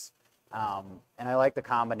vegetables. And I like the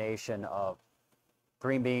combination of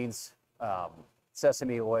green beans,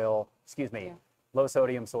 sesame oil, low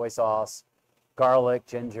sodium soy sauce, garlic,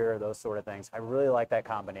 ginger, those sort of things. I really like that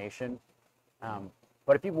combination.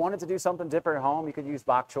 But if you wanted to do something different at home, you could use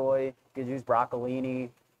bok choy, you could use broccolini.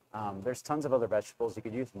 There's tons of other vegetables. You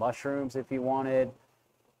could use mushrooms if you wanted.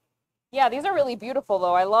 Yeah, these are really beautiful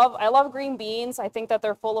though. I love green beans. I think that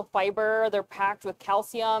they're full of fiber. They're packed with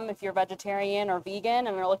calcium if you're vegetarian or vegan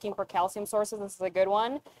and are looking for calcium sources. This is a good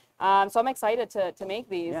one. So I'm excited to make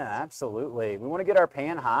these. Yeah, absolutely. We want to get our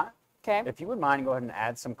pan hot. Okay. If you would mind, go ahead and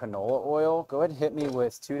add some canola oil. Go ahead and hit me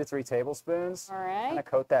with 2 to 3 tablespoons. All right. Kind of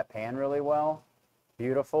coat that pan really well.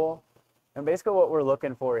 Beautiful. And basically what we're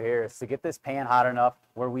looking for here is to get this pan hot enough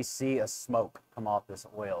where we see a smoke come off this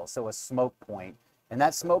oil. So a smoke point. And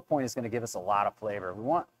that smoke point is going to give us a lot of flavor. We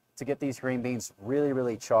want to get these green beans really,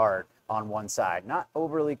 really charred on one side. Not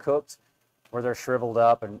overly cooked where they're shriveled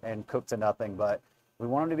up and cooked to nothing, but we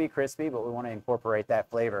want them to be crispy, but we want to incorporate that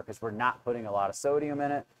flavor because we're not putting a lot of sodium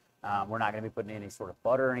in it. We're not going to be putting any sort of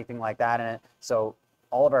butter or anything like that in it. So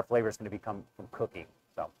all of our flavor is going to come from cooking.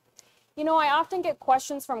 So, you know, I often get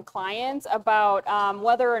questions from clients about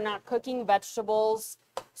whether or not cooking vegetables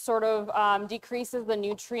sort of decreases the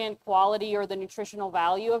nutrient quality or the nutritional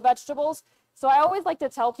value of vegetables. So I always like to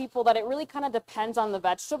tell people that it really kind of depends on the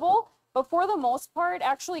vegetable. But for the most part,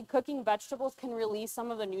 actually cooking vegetables can release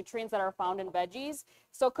some of the nutrients that are found in veggies.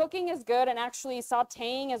 So cooking is good, and actually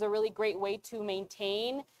sauteing is a really great way to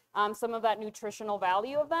maintain some of that nutritional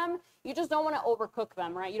value of them. You just don't want to overcook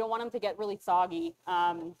them, right? You don't want them to get really soggy.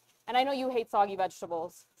 And I know you hate soggy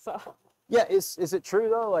vegetables, so. Yeah, is it true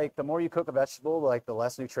though? Like the more you cook a vegetable, like the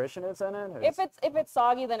less nutrition is in it? If it's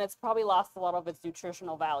soggy, then it's probably lost a lot of its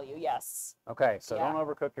nutritional value. Yes. Okay, so don't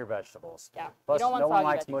overcook your vegetables. Yeah. Plus, you don't want no one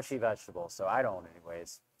likes veggies. mushy vegetables, so I don't,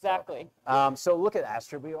 anyways. Exactly. So look at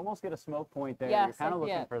Astrid. We almost get a smoke point there. Yes, You're kind of I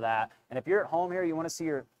see looking it. for that. And if you're at home here, you want to see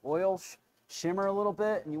your oil shimmer a little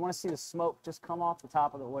bit, and you want to see the smoke just come off the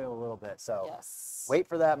top of the oil a little bit. So Yes. wait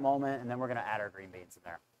for that moment, and then we're going to add our green beans in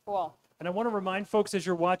there. Cool. And I want to remind folks as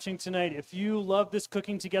you're watching tonight, if you love this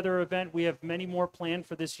Cooking Together event, we have many more planned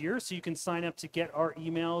for this year. So you can sign up to get our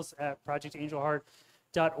emails at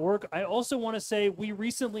projectangelheart.org. I also want to say we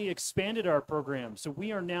recently expanded our program. So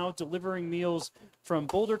we are now delivering meals from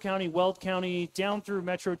Boulder County, Weld County, down through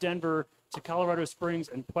Metro Denver to Colorado Springs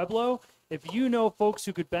and Pueblo. If you know folks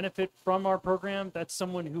who could benefit from our program, that's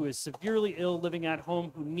someone who is severely ill, living at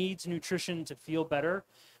home, who needs nutrition to feel better.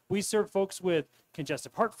 We serve folks with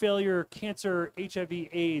congestive heart failure, cancer, HIV,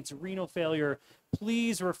 AIDS, renal failure.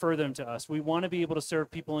 Please refer them to us. We want to be able to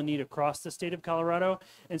serve people in need across the state of Colorado.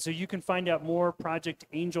 And so you can find out more,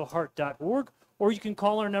 projectangelheart.org, or you can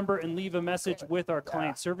call our number and leave a message with our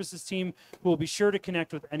client services team, who will be sure to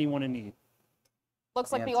connect with anyone in need.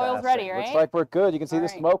 Looks like the Fantastic. oil's ready, right? Looks like we're good. You can see All the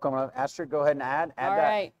right. smoke. I'm going to Astrid, go ahead and add All that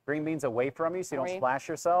right. green beans away from you so you don't Sorry. splash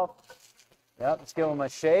yourself. Yep, just give them a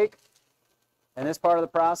shake. And this part of the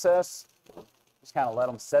process, just kind of let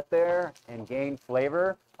them sit there and gain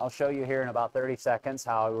flavor. I'll show you here in about 30 seconds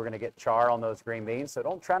how we're going to get char on those green beans.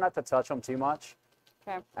 So try not to touch them too much.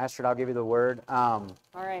 Okay. Astrid, I'll give you the word. All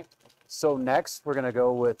right. So next, we're going to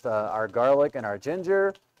go with our garlic and our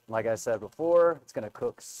ginger. Like I said before, it's going to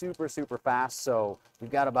cook super, super fast. So we've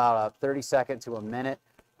got about a 30-second to a minute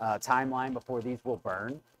timeline before these will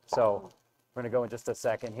burn. So we're going to go in just a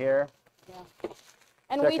second here. Yeah.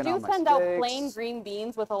 And we Checking do on my send out steaks. plain green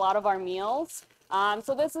beans with a lot of our meals.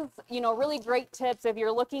 So this is, really great tips if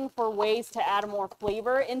you're looking for ways to add more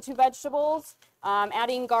flavor into vegetables,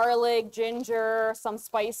 adding garlic, ginger, some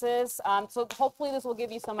spices. So hopefully this will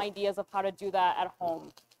give you some ideas of how to do that at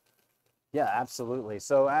home. Yeah, absolutely.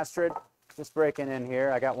 So Astrid, just breaking in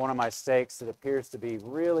here, I got one of my steaks that appears to be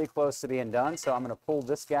really close to being done. So I'm going to pull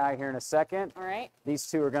this guy here in a second. All right. These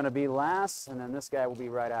two are going to be last, and then this guy will be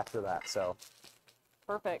right after that.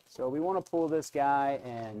 Perfect. So we want to pull this guy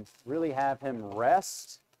and really have him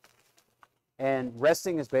rest. And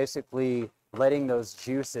resting is basically letting those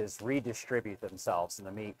juices redistribute themselves in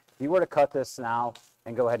the meat. If you were to cut this now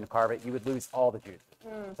and go ahead and carve it, you would lose all the juices.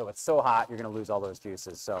 So it's so hot, you're going to lose all those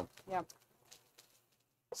juices. So, Yep.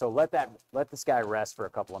 so let this guy rest for a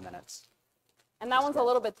couple of minutes. And that one's a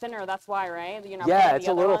little bit thinner. That's why, right? You're not Yeah, putting it's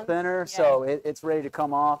the a other little ones? thinner, Yeah. so it's ready to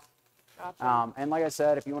come off. Gotcha. And like I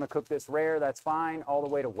said, if you want to cook this rare, that's fine. All the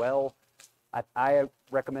way to well, I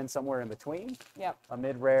recommend somewhere in between. Yep. A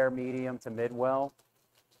mid-rare, medium to mid-well.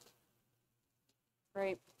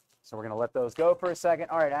 Great. So we're going to let those go for a second.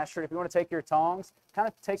 All right, Astrid, if you want to take your tongs, kind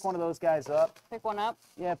of take one of those guys up. Pick one up.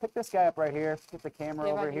 Yeah, pick this guy up right here. Get the camera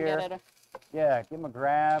See if I over can here. get it. Yeah, give him a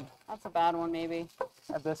grab. That's a bad one, maybe.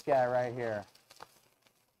 Have this guy right here.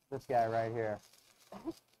 This guy right here.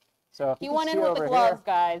 So if You can went in see with the over gloves, here,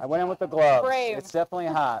 guys. I went in with the gloves. Brave. It's definitely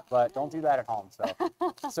hot, but don't do that at home.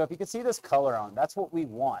 So if you can see this color on, that's what we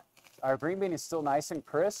want. Our green bean is still nice and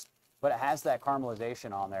crisp, but it has that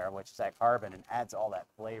caramelization on there, which is that carbon, and adds all that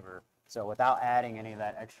flavor. So without adding any of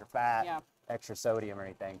that extra fat, Yeah. extra sodium or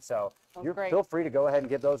anything. So Sounds great. feel free to go ahead and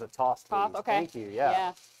give those a toss, please. Toss, okay. Thank you.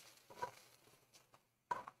 Yeah.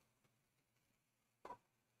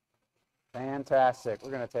 Fantastic.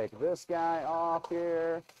 We're going to take this guy off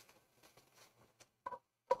here.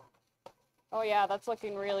 Oh, yeah, that's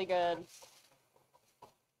looking really good.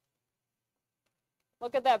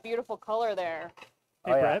 Look at that beautiful color there.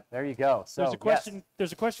 Hey, Oh, yeah. Brett, There you go. So, there's a question. yes.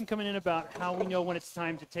 There's a question coming in about how we know when it's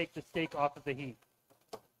time to take the steak off of the heat.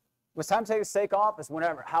 What's time to take the steak off is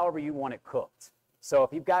however you want it cooked. So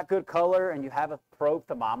if you've got good color and you have a probe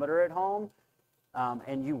thermometer at home,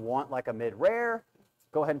 and you want like a mid-rare,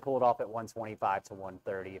 go ahead and pull it off at 125 to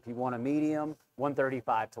 130. If you want a medium,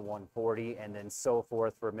 135 to 140, and then so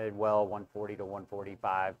forth for mid-well, 140 to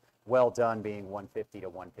 145. Well done being 150 to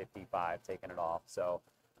 155, taking it off. So,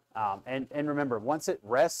 and remember, once it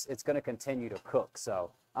rests, it's going to continue to cook.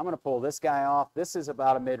 So I'm going to pull this guy off. This is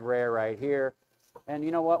about a mid-rare right here. And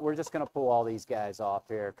you know what? We're just going to pull all these guys off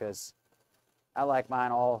here because I like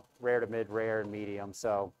mine all rare to mid-rare and medium.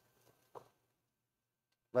 So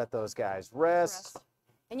let those guys rest.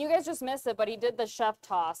 And you guys just missed it, but he did the chef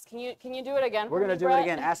toss. Can you do it again? We're for going to me, do it Brett?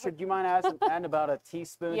 again. Astrid, do you mind adding about a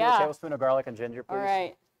teaspoon to Yeah. a tablespoon of garlic and ginger, please? All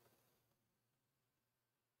right.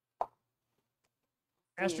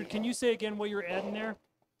 Astrid, can you say again what you're adding there?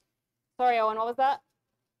 Sorry, Owen, what was that?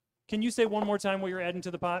 Can you say one more time what you're adding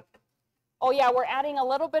to the pot? Oh yeah, we're adding a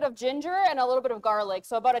little bit of ginger and a little bit of garlic,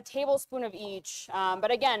 so about a tablespoon of each.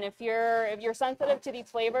 But again, if you're sensitive to these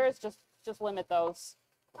flavors, just limit those.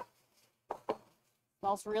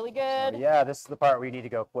 Smells really good. Yeah, this is the part where you need to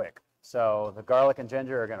go quick. So the garlic and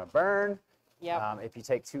ginger are going to burn Yep. if you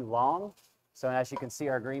take too long. So as you can see,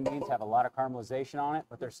 our green beans have a lot of caramelization on it,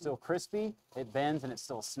 but they're still crispy. It bends and it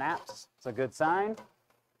still snaps. It's a good sign.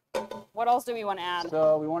 What else do we want to add?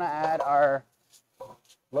 So we want to add our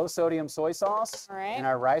low sodium soy sauce All right. and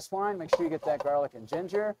our rice wine. Make sure you get that garlic and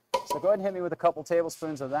ginger. So go ahead and hit me with a couple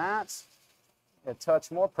tablespoons of that. A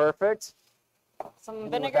touch more, perfect. Some And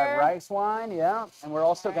then with vinegar. that rice wine, yeah. And we're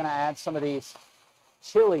also All going to right. add some of these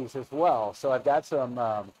chilies as well. So I've got some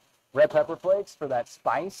red pepper flakes for that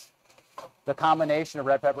spice. The combination of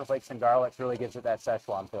red pepper flakes and garlic really gives it that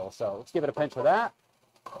Szechuan feel. So let's give it a pinch of that.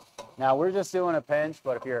 Now we're just doing a pinch,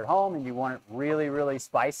 but if you're at home and you want it really, really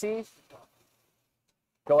spicy,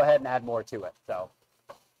 go ahead and add more to it. So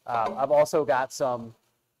I've also got some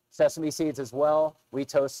sesame seeds as well. We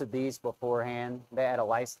toasted these beforehand. They add a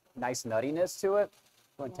nice nuttiness to it.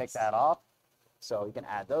 Go ahead and take that off. So you can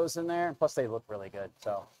add those in there. Plus they look really good.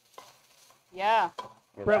 So Yeah. look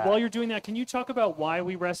at Brett, that. while you're doing that, can you talk about why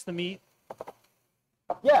we rest the meat?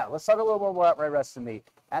 Yeah, let's talk a little more about rest of meat.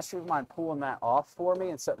 Astrid, would you mind pulling that off for me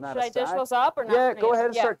and setting that Should I aside? dish those up or not? Yeah, for go you? ahead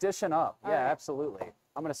and Yeah. start dishing up. All Yeah, right. absolutely.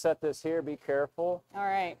 I'm going to set this here. Be careful. All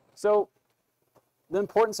right. So the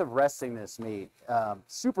importance of resting this meat,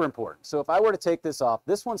 super important. So if I were to take this off,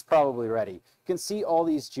 this one's probably ready. You can see all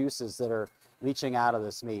these juices that are leaching out of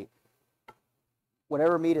this meat.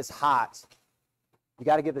 Whenever meat is hot, you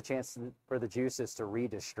got to give the chance for the juices to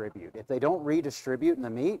redistribute. If they don't redistribute in the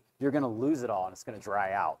meat, you're going to lose it all and it's going to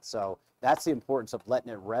dry out. So that's the importance of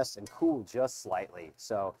letting it rest and cool just slightly.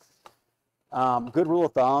 So good rule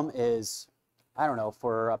of thumb is, I don't know,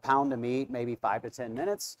 for a pound of meat, maybe 5 to 10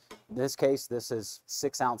 minutes. In this case, this is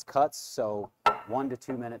 6-ounce cuts, so 1 to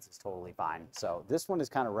 2 minutes is totally fine. So this one is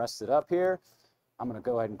kind of rested up here. I'm going to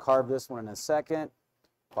go ahead and carve this one in a second,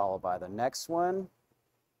 followed by the next one.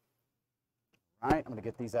 All right, I'm going to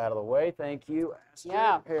get these out of the way. Thank you, Astrid.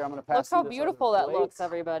 Yeah. Here, I'm going to pass Look how you this beautiful other that looks, plate.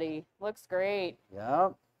 everybody. Looks great.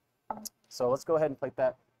 Yep. So let's go ahead and plate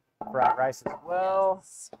that fried rice as well.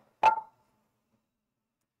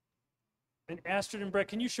 And Astrid and Brett,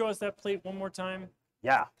 can you show us that plate one more time?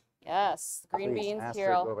 Yeah. Yes, green Please, beans. Astrid,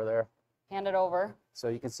 Here, go I'll over there. hand it over. So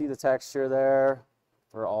you can see the texture there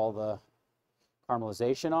for all the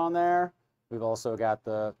caramelization on there. We've also got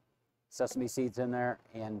the sesame seeds in there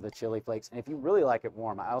and the chili flakes. And if you really like it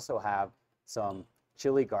warm, I also have some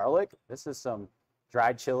chili garlic. This is some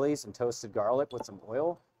dried chilies and toasted garlic with some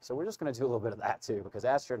oil. So we're just going to do a little bit of that too, because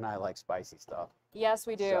Astrid and I like spicy stuff. Yes,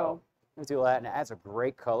 we do. So I'm going to do that, and it adds a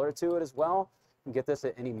great color to it as well. You can get this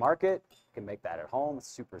at any market. You can make that at home. It's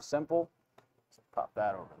super simple. So pop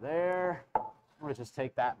that over there. I'm going to just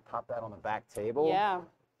take that and pop that on the back table. Yeah.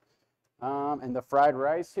 And the fried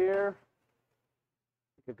rice here.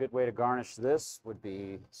 A good way to garnish this would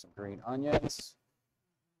be some green onions.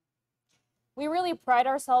 We really pride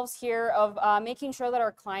ourselves here of making sure that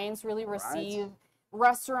our clients really receive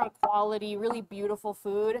restaurant quality, really beautiful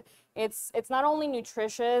food. It's not only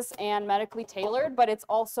nutritious and medically tailored, but it's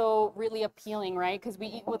also really appealing, right? Because we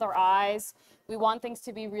eat with our eyes. We want things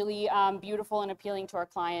to be really beautiful and appealing to our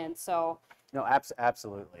clients. So No,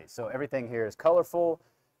 absolutely. So everything here is colorful.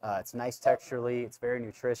 It's nice texturally. It's very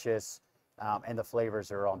nutritious, and the flavors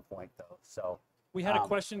are on point though. So We had a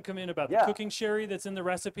question come in about the cooking sherry that's in the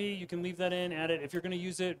recipe. You can leave that in, add it. If you're going to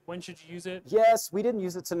use it, when should you use it? Yes, we didn't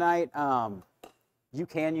use it tonight. You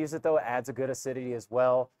can use it though. It adds a good acidity as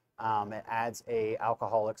well. It adds a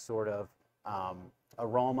alcoholic sort of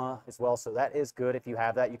aroma as well. So that is good if you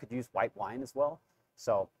have that. You could use white wine as well.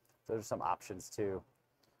 So those are some options too.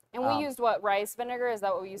 And we used what, rice vinegar? Is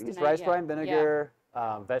that what we used tonight? Rice wine vinegar,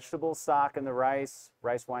 vegetable stock in the rice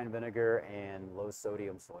wine vinegar, and low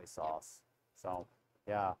sodium soy sauce. So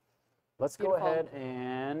yeah, let's go ahead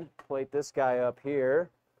and plate this guy up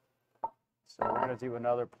here. So we're gonna do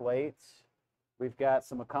another plate. We've got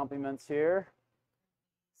some accompaniments here.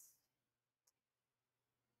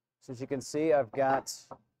 So as you can see, I've got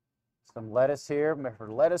some lettuce here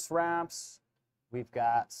for lettuce wraps. We've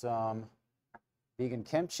got some vegan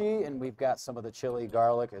kimchi, and we've got some of the chili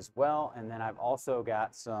garlic as well. And then I've also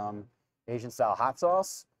got some Asian style hot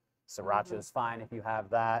sauce. Sriracha is fine if you have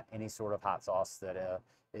that. Any sort of hot sauce that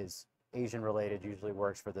is Asian related usually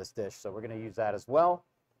works for this dish. So we're going to use that as well.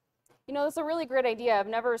 You know, that's a really great idea. I've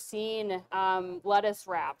never seen lettuce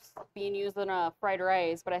wraps being used in a fried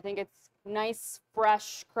rice, but I think it's nice,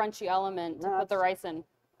 fresh, crunchy element to put the rice in.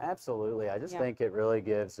 Absolutely. I just think it really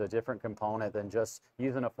gives a different component than just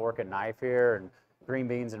using a fork and knife here and green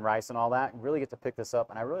beans and rice and all that. You really get to pick this up,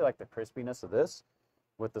 and I really like the crispiness of this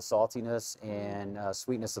with the saltiness and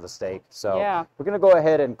sweetness of the steak. So we're going to go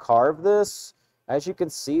ahead and carve this. As you can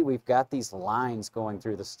see, we've got these lines going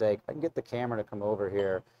through the steak. I can get the camera to come over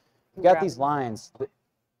here. We've got these lines.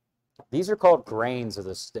 These are called grains of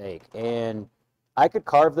the steak, and I could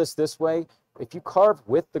carve this way. If you carve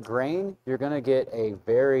with the grain, you're going to get a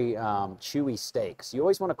very chewy steak. So you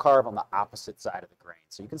always want to carve on the opposite side of the grain.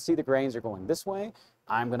 So you can see the grains are going this way.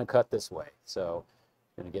 I'm going to cut this way. So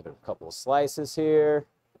I'm going to give it a couple of slices here.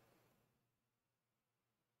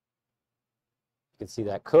 You can see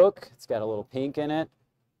that cook. It's got a little pink in it.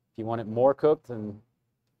 If you want it more cooked, then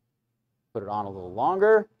put it on a little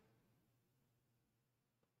longer.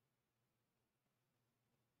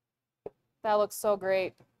 That looks so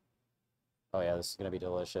great. Oh yeah, this is going to be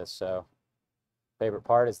delicious. So favorite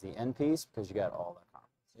part is the end piece because you got all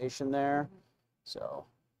that caramelization there. So.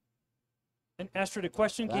 And Astrid, a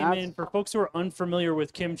question came in for folks who are unfamiliar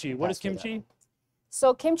with kimchi. What is kimchi?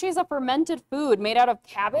 So kimchi is a fermented food made out of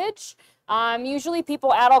cabbage. Usually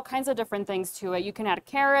people add all kinds of different things to it. You can add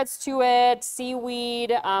carrots to it,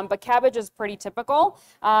 seaweed, but cabbage is pretty typical.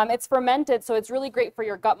 It's fermented, so it's really great for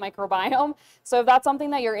your gut microbiome. So if that's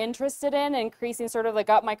something that you're interested in, increasing sort of the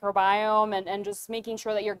gut microbiome and just making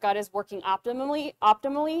sure that your gut is working optimally,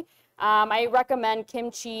 I recommend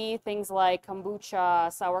kimchi, things like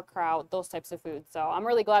kombucha, sauerkraut, those types of foods. So I'm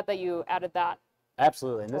really glad that you added that.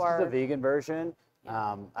 Absolutely, and this is the vegan version.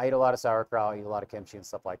 I eat a lot of sauerkraut, I eat a lot of kimchi and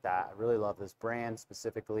stuff like that. I really love this brand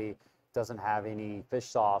specifically. It doesn't have any fish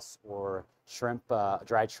sauce or shrimp,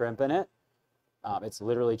 dried shrimp in it. It's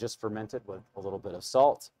literally just fermented with a little bit of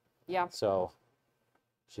salt. Yeah. So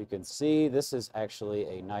as you can see, this is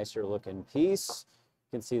actually a nicer looking piece.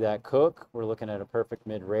 You can see that cook. We're looking at a perfect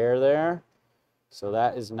mid-rare there. So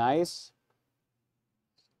that is nice.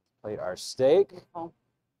 Plate our steak. Beautiful.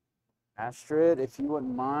 Astrid, if you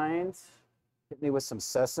wouldn't mind, hit me with some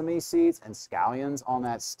sesame seeds and scallions on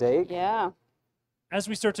that steak. Yeah. As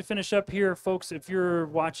we start to finish up here, folks, if you're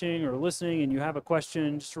watching or listening and you have a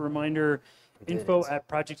question, just a reminder,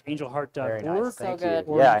 info@projectangelheart.org. Nice. So good.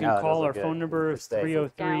 Or you can call our phone number,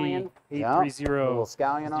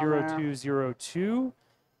 303-830-0202.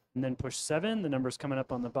 and then push 7. The number's coming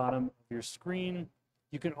up on the bottom of your screen.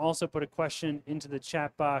 You can also put a question into the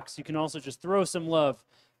chat box. You can also just throw some love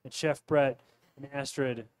at Chef Brett and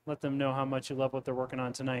Astrid. Let them know how much you love what they're working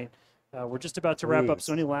on tonight. We're just about to wrap up,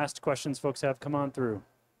 so any last questions folks have, come on through.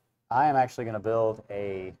 I am actually going to build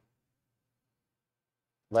a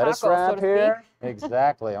lettuce Taco, wrap so to here.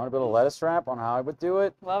 Exactly. I want to build a lettuce wrap on how I would do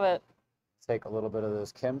it. Love it. Take a little bit of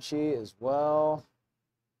this kimchi as well.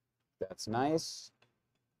 That's nice.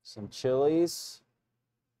 Some chilies.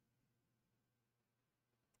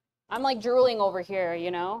 I'm like drooling over here,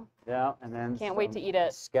 you know? Yeah, and then Can't wait to eat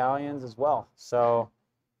it. Scallions as well. So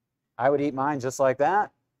I would eat mine just like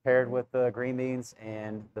that, paired with the green beans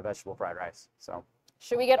and the vegetable fried rice. So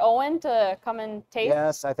Should we get Owen to come and taste?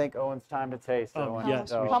 yes, I think Owen's time to taste. Oh, Owen. yes,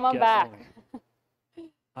 So- we Come on Get back. Owen.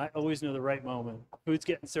 I always know the right moment. Food's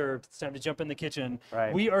getting served. It's time to jump in the kitchen.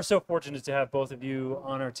 Right. We are so fortunate to have both of you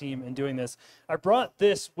on our team and doing this. I brought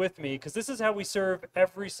this with me because this is how we serve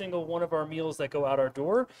every single one of our meals that go out our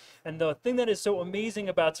door. And the thing that is so amazing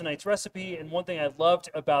about tonight's recipe, and one thing I loved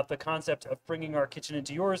about the concept of bringing our kitchen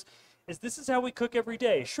into yours, is this is how we cook every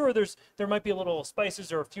day. Sure, there might be a little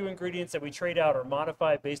spices or a few ingredients that we trade out or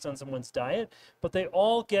modify based on someone's diet, but they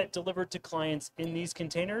all get delivered to clients in these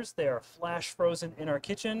containers. They are flash frozen in our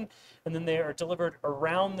kitchen, and then they are delivered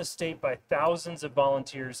around the state by thousands of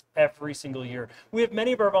volunteers every single year. We have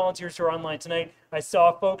many of our volunteers who are online tonight. I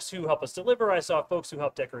saw folks who help us deliver. I saw folks who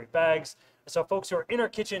help decorate bags. I saw folks who are in our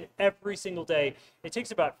kitchen every single day. It takes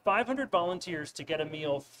about 500 volunteers to get a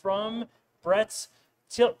meal from Brett's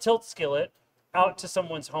tilt skillet out to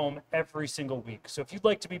someone's home every single week. So if you'd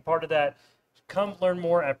like to be part of that, come learn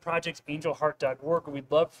more at projectangelheart.org.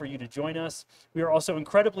 We'd love for you to join us. We are also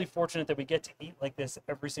incredibly fortunate that we get to eat like this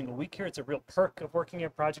every single week here. It's a real perk of working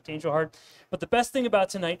at Project Angel Heart. But the best thing about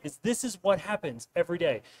tonight is this is what happens every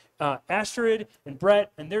day. Astrid and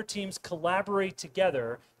Brett and their teams collaborate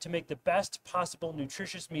together to make the best possible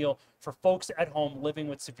nutritious meal for folks at home living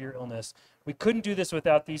with severe illness. We couldn't do this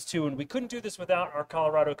without these two, and we couldn't do this without our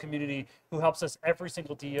Colorado community who helps us every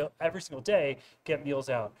single day get meals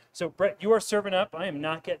out. So Brett, you are serving up. I am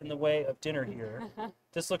not getting in the way of dinner here.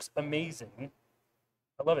 This looks amazing.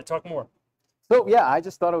 I love it. Talk more. So yeah, I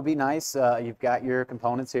just thought it would be nice. You've got your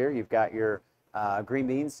components here. You've got your green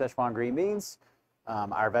beans, Szechuan green beans,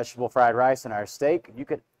 our vegetable fried rice, and our steak. You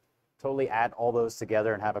could totally add all those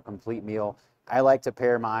together and have a complete meal. I like to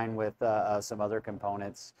pair mine with some other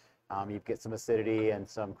components. You get some acidity and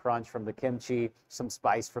some crunch from the kimchi, some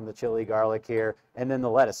spice from the chili garlic here, and then the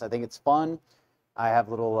lettuce. I think it's fun. I have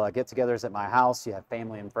little get-togethers at my house. You have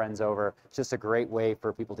family and friends over. It's just a great way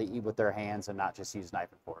for people to eat with their hands and not just use knife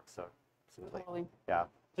and fork. So, absolutely. Totally. Yeah.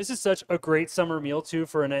 This is such a great summer meal too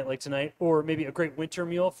for a night like tonight, or maybe a great winter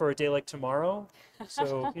meal for a day like tomorrow.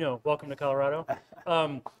 So, welcome to Colorado.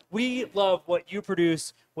 We love what you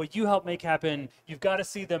produce, what you help make happen. You've got to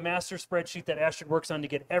see the master spreadsheet that Astrid works on to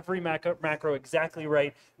get every macro exactly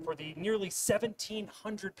right for the nearly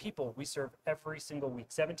 1,700 people we serve every single week.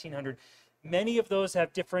 1,700. Many of those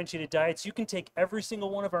have differentiated diets. You can take every single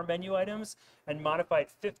one of our menu items and modify it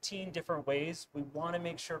 15 different ways. We want to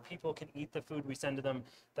make sure people can eat the food we send to them.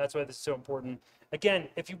 That's why this is so important. Again,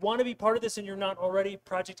 if you want to be part of this and you're not already,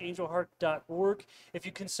 projectangelheart.org. If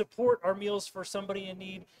you can support our meals for somebody in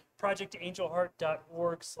need,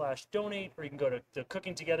 projectangelheart.org/donate, or you can go to the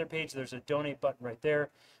Cooking Together page. There's a donate button right there.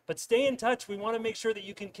 But stay in touch. We want to make sure that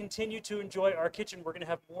you can continue to enjoy our kitchen. We're going to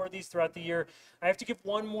have more of these throughout the year. I have to give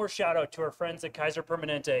one more shout out to our friends at Kaiser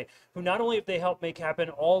Permanente, who not only have they helped make happen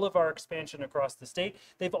all of our expansion across the state,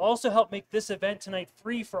 they've also helped make this event tonight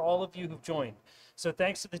free for all of you who've joined. So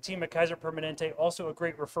thanks to the team at Kaiser Permanente, also a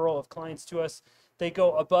great referral of clients to us. They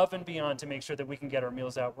go above and beyond to make sure that we can get our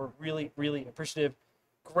meals out. We're really, really appreciative.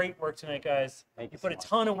 Great work tonight, guys. Thank you You put so a much.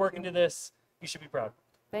 ton of work into this. You should be proud.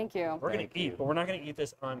 Thank you. We're going Thank to eat, you. but we're not going to eat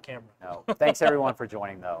this on camera. No. Thanks everyone for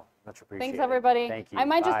joining though. Much appreciated. Thanks, everybody. Thank you. I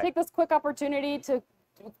might just Bye. take this quick opportunity to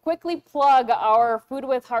quickly plug our Food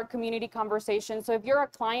with Heart community conversation. So if you're a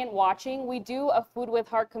client watching, we do a Food with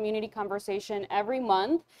Heart community conversation every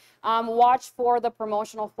month. Watch for the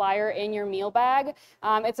promotional flyer in your meal bag.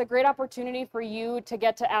 It's a great opportunity for you to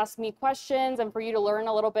get to ask me questions and for you to learn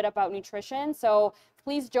a little bit about nutrition. So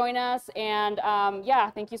please join us. And yeah,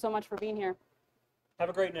 thank you so much for being here. Have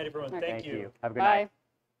a great night, everyone. All right. Thank you. Have a good Bye. night.